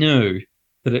 We knew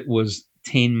that it was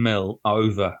 10 mil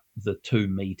over the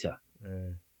 2-meter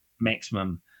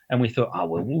maximum. And we thought,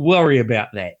 we'll worry about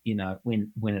that,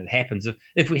 when it happens.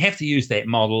 If we have to use that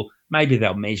model, maybe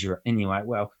they'll measure it. Anyway,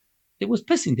 well, it was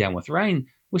pissing down with rain.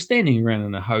 We're standing around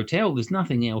in a hotel. There's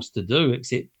nothing else to do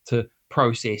except to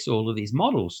process all of these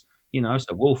models.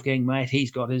 So Wolfgang, mate,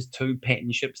 he's got his 2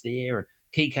 pattern ships there, and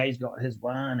Kike's got his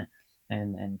one,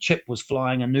 and Chip was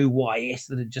flying a new YS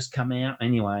that had just come out.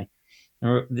 Anyway,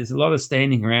 there's a lot of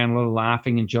standing around, a lot of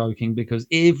laughing and joking, because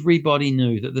everybody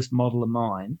knew that this model of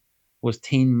mine was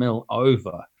 10 mil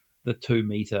over the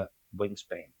 2-meter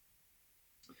wingspan.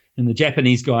 And the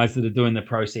Japanese guys that are doing the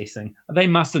processing, they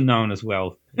must have known as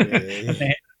well.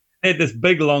 They had this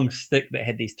big long stick that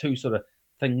had these 2 sort of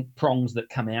prongs that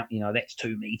come out, that's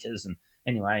 2 meters. And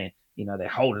anyway, they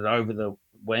hold it over the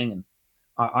wing, and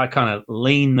I kind of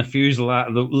lean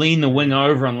the wing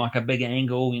over on like a big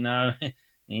angle,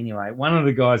 Anyway, one of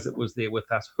the guys that was there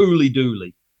with us, Hooly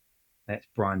Dooley, that's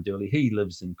Brian Dooley. He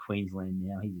lives in Queensland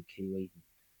now. He's a Kiwi.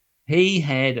 He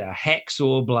had a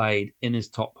hacksaw blade in his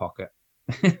top pocket.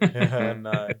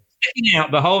 No. Sticking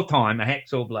out the whole time, a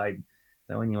hacksaw blade.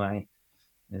 So anyway,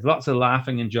 there's lots of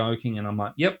laughing and joking, and I'm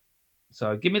like, yep.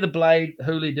 So give me the blade,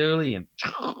 Hooly Dooley, and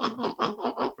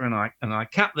I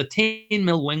cut the 10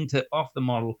 mil wingtip off the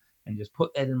model and just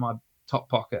put that in my top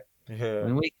pocket.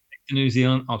 When we get back to New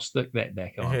Zealand, I'll stick that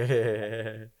back on.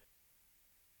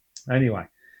 Anyway,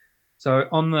 so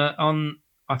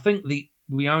I think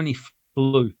we only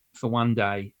flew for one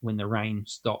day when the rain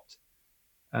stopped.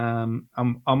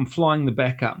 I'm flying the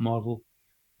backup model,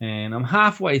 and I'm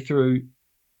halfway through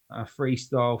a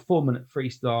freestyle, 4-minute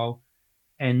freestyle,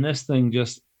 and this thing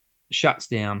just shuts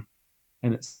down,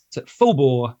 and it's at full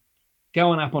bore,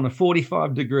 going up on a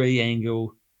 45-degree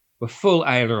angle with full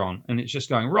aileron, and it's just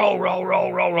going roll, roll,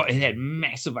 roll, roll, roll. It had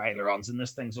massive ailerons, and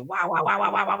this thing's wow, wow, wow,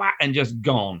 wow, wow, wow, wow, and just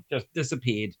gone, just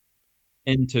disappeared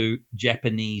into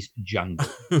Japanese jungle.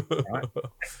 Right?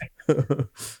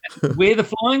 Where the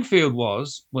flying field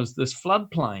was this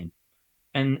floodplain,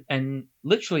 and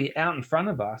literally out in front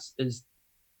of us is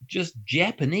just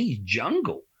Japanese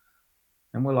jungle.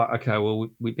 And we're like, okay, well,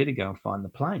 we better go and find the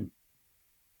plane.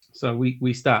 So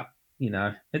we start,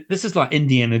 this is like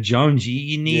Indiana Jones.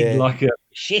 You need Yeah. like a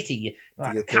machete,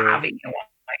 like get through it. carving your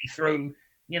way through.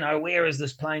 Where is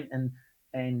this plane?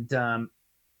 And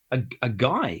a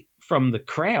guy from the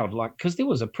crowd, like, because there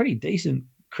was a pretty decent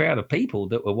crowd of people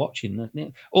that were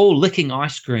watching, all licking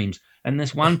ice creams. And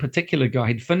this one particular guy,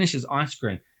 he'd finished his ice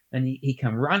cream, and he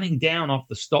come running down off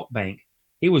the stop bank.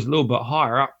 He was a little bit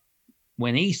higher up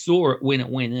when he saw it when it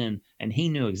went in, and he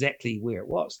knew exactly where it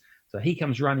was. So he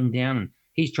comes running down, and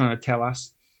he's trying to tell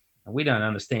us, and we don't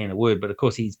understand a word, but of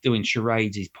course he's doing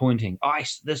charades. He's pointing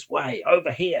ice this way,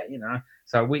 over here,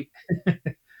 So we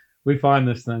we find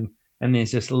this thing, and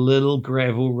there's this little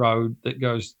gravel road that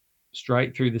goes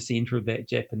straight through the center of that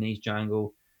Japanese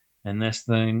jungle, and this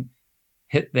thing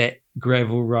hit that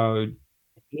gravel road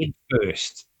head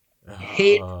first,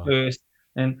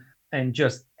 and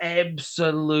just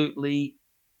absolutely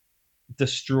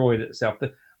destroyed itself.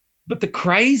 But the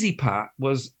crazy part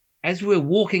was, as we were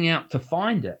walking out to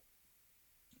find it,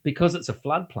 because it's a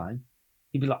floodplain,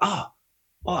 you'd be like, oh,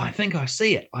 I think I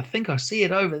see it. I think I see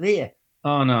it over there.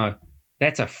 Oh, no,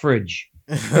 that's a fridge.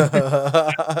 Oh, is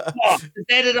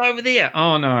that it over there?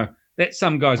 Oh, no, that's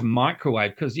some guy's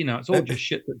microwave, because, it's all just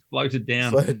shit that's floated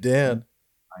down. Floated down.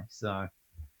 So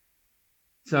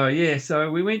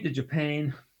we went to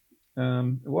Japan.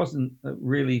 It wasn't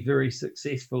really very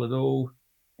successful at all.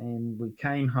 And we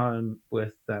came home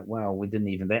with, that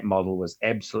model was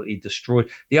absolutely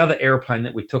destroyed. The other airplane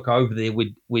that we took over there,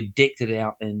 we decked it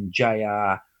out in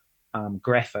JR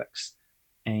graphics,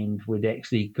 and we'd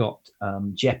actually got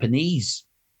Japanese.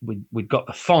 We'd got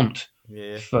the font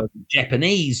for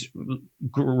Japanese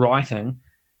writing,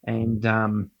 and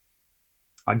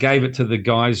I gave it to the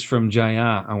guys from JR.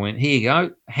 I went, here you go,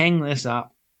 hang this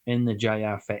up in the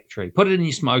JR factory. Put it in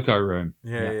your smoko room.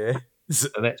 Yeah. So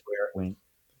that's where it went.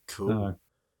 Cool.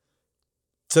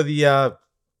 So the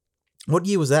what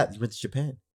year was that you went to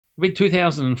Japan? It was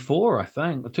 2004, I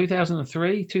think, or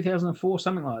 2003, 2004,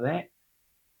 something like that.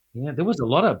 Yeah, there was a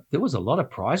lot of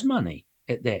prize money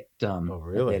at that. Oh,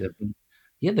 really? At that event.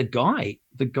 Yeah, the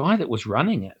guy that was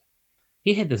running it,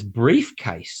 he had this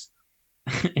briefcase,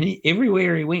 and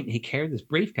everywhere he went, he carried this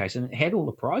briefcase, and it had all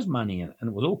the prize money in it, and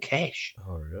it was all cash.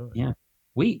 Oh, really? Yeah,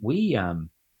 we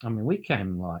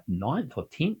came like 9th or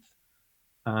 10th,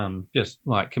 just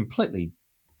like completely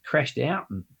crashed out,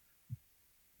 and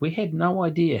we had no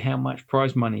idea how much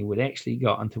prize money we'd actually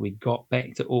got until we got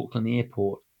back to Auckland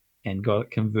Airport and got it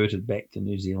converted back to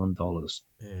New Zealand dollars.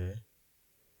 Yeah.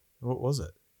 What was it?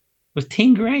 It was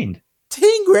 10 grand.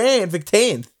 10 grand for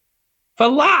 10th? For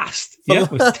last.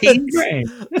 It was 10 grand.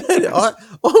 I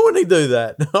want to do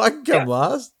that. I can come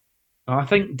last. I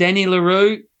think Danny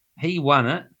LaRue, he won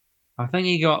it. I think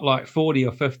he got like 40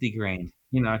 or 50 grand.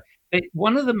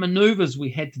 One of the maneuvers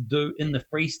we had to do in the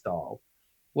freestyle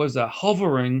was a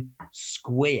hovering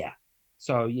square.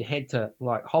 So you had to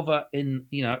like hover in,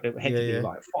 it had to be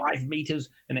like 5 meters,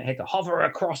 and it had to hover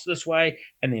across this way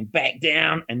and then back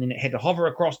down, and then it had to hover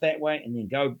across that way and then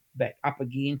go back up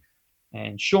again.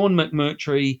 And Sean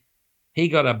McMurtry, he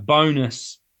got a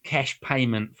bonus cash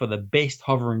payment for the best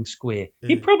hovering square. Yeah.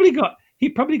 He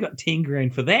probably got 10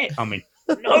 grand for that. I mean,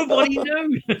 nobody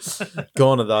knew.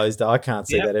 Gone are those days. I can't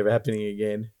see that ever happening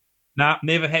again. No,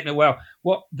 never happened.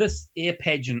 Well, this air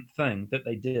pageant thing that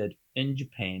they did in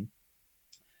Japan,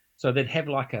 so they'd have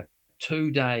like a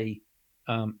 2-day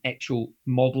actual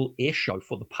model air show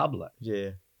for the public.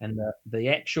 Yeah. And the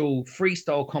actual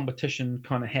freestyle competition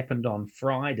kind of happened on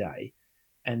Friday,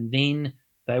 and then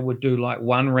they would do like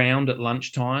one round at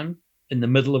lunchtime in the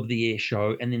middle of the air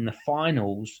show, and then the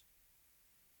finals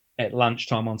at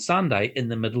lunchtime on Sunday in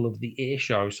the middle of the air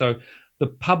show. So the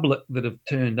public that have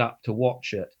turned up to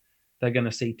watch it, they're going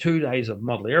to see 2 days of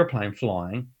model airplane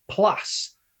flying,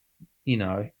 plus,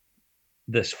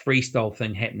 this freestyle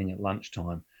thing happening at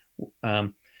lunchtime.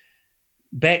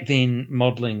 Back then,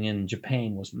 modeling in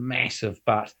Japan was massive,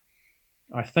 but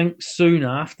I think soon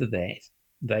after that,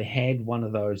 they had one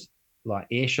of those like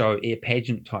air show, air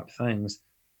pageant type things,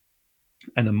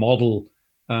 and a model,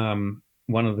 one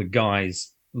of the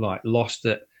guys like lost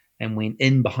it and went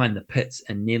in behind the pits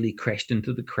and nearly crashed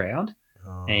into the crowd.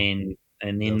 Oh, and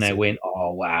then they went,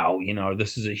 oh, wow,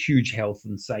 this is a huge health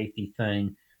and safety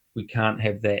thing. We can't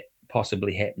have that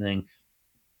possibly happening.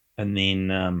 And then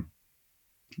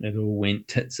it all went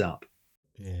tits up.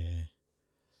 Yeah.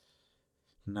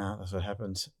 No, that's what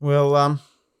happens. Well,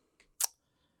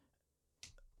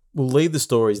 we'll leave the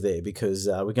stories there because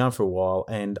we're going for a while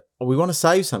and we want to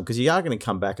save some because you are going to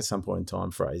come back at some point in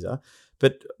time, Fraser.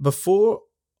 But before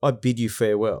I bid you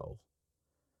farewell,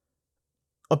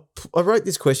 I wrote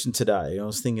this question today. I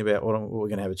was thinking about what we're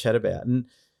going to have a chat about. And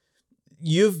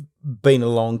you've been a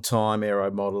long time aero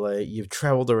modeler. You've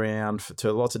travelled around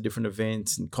to lots of different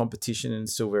events and competition, and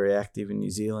still very active in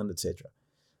New Zealand, etc.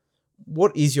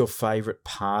 What is your favourite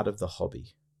part of the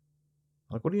hobby?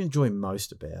 Like, what do you enjoy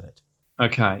most about it?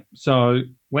 Okay, so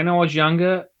when I was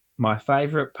younger, my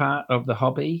favourite part of the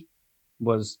hobby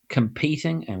was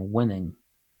competing and winning.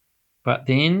 But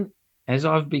then, as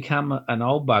I've become an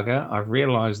old bugger, I've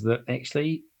realised that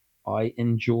actually I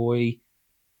enjoy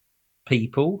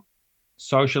people,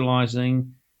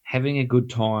 socialising, having a good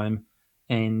time,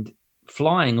 and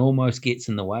flying almost gets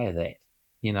in the way of that,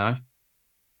 you know?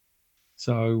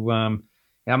 So,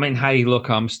 I mean, hey, look,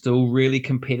 I'm still really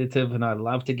competitive and I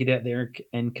love to get out there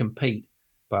and compete.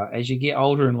 But as you get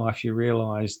older in life, you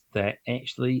realize that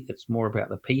actually it's more about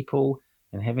the people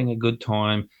and having a good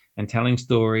time and telling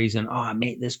stories and, oh, I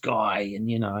met this guy, and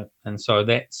and so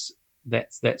that's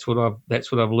what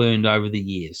I've learned over the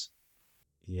years.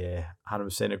 Yeah,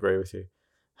 100% agree with you.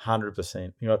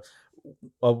 100%.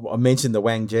 I mentioned the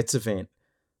Wang Jets event.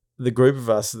 The group of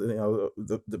us,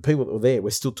 the people that were there, we're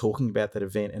still talking about that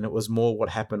event, and it was more what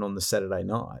happened on the Saturday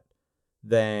night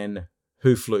than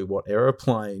who flew what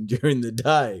aeroplane during the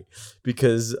day,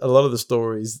 because a lot of the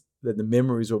stories that the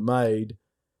memories were made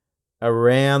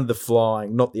around the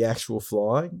flying, not the actual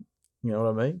flying. You know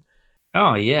what I mean?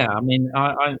 Oh yeah, I mean,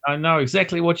 I know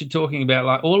exactly what you're talking about.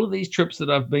 Like all of these trips that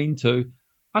I've been to,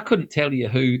 I couldn't tell you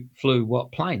who flew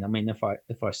what plane. I mean, if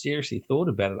I seriously thought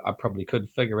about it, I probably could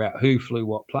figure out who flew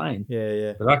what plane.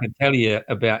 Yeah. But I can tell you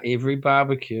about every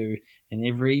barbecue and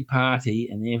every party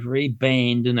and every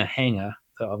band in a hangar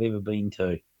that I've ever been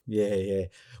to. Yeah.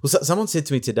 Well, someone said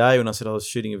to me today when I said I was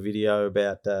shooting a video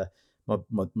about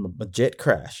my jet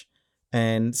crash,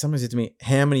 and someone said to me,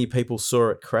 how many people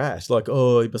saw it crash? Like,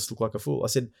 oh, it must look like a fool. I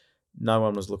said, no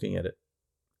one was looking at it.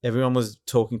 Everyone was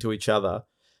talking to each other,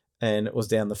 and it was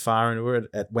down the far end. We were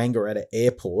at Wangaratta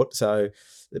Airport, so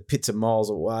the pits are miles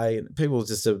away, and people were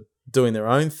just doing their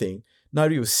own thing.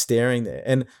 Nobody was staring there.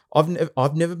 And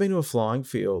I've never been to a flying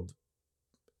field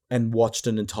and watched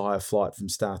an entire flight from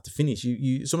start to finish.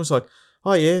 It's almost like,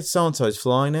 oh yeah, so-and-so's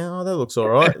flying now. Oh, that looks all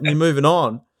right. And you're moving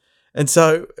on. And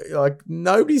so, like,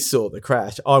 nobody saw the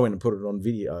crash. I went and put it on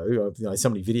video.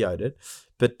 Somebody videoed it.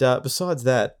 But besides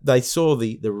that, they saw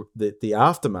the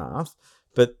aftermath,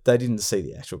 but they didn't see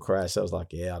the actual crash. So I was like,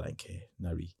 yeah, I don't care.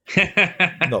 Nobody,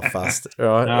 not fussed.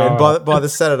 Right. No. And by the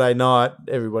Saturday night,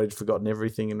 everybody'd forgotten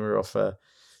everything, and we were off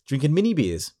drinking mini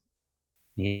beers.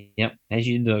 Yep, as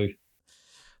you do.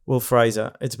 Well,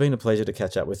 Fraser, it's been a pleasure to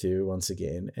catch up with you once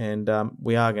again, and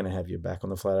we are going to have you back on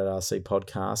the Flat Out RC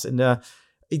podcast. And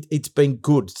it's been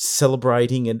good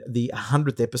celebrating the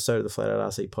 100th episode of the Flat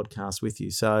Out RC podcast with you.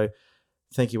 So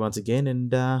thank you once again,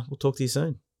 and we'll talk to you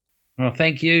soon. Well,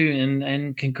 thank you,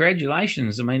 and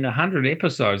congratulations. I mean, 100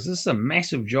 episodes. This is a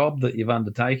massive job that you've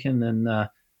undertaken, and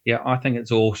I think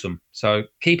it's awesome. So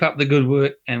keep up the good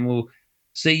work, and we'll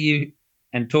see you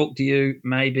and talk to you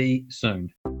maybe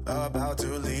soon. About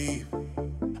to leave,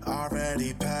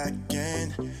 already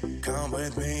packing. Come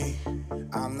with me,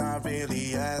 I'm not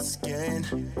really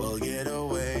asking. We'll get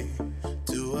away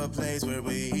to a place where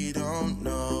we don't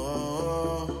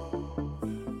know.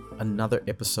 Another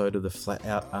episode of the Flat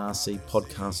Out RC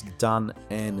podcast done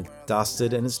and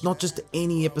dusted. And it's not just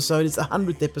any episode, it's the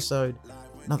 100th episode.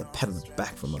 Another pat on the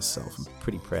back for myself. I'm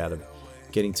pretty proud of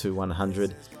getting to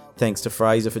 100. Thanks to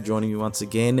Fraser for joining me once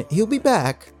again. He'll be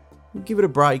back. We'll give it a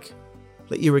break.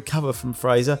 Let you recover from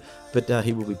Fraser. But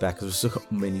he will be back because we've still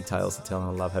got many tales to tell. And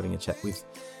I love having a chat with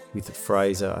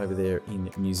Fraser over there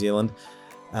in New Zealand.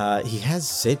 He has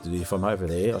said that if I'm over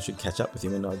there, I should catch up with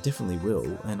him, and I definitely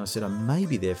will. And I said I may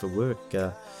be there for work,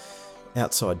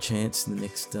 outside chance in the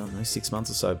next 6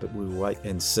 months or so, but we'll wait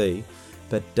and see.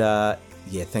 But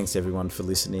thanks everyone for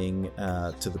listening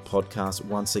to the podcast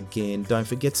once again. Don't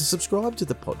forget to subscribe to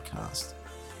the podcast.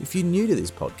 If you're new to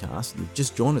this podcast and you've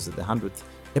just joined us at the 100th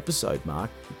episode mark,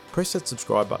 press that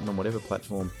subscribe button on whatever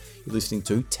platform you're listening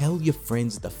to. Tell your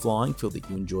friends at the flying field that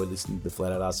you enjoy listening to the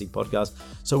Flat Out RC podcast,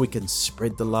 so we can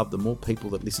spread the love. The more people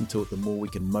that listen to it, the more we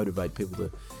can motivate people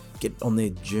to get on their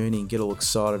journey and get all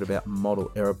excited about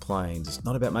model aeroplanes. It's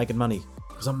not about making money,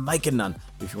 because I'm making none.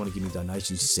 But if you want to give me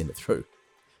donations, just send it through.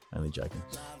 Only joking.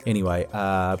 Anyway,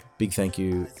 big thank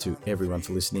you to everyone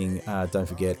for listening. Don't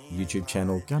forget, YouTube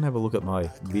channel. Go and have a look at my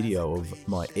video of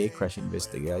my air crash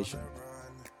investigation.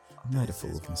 I made a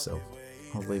fool of myself.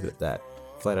 I'll leave it at that.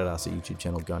 Flat Out RC YouTube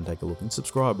channel. Go and take a look and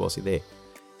subscribe whilst you're there.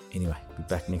 Anyway, be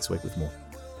back next week with more.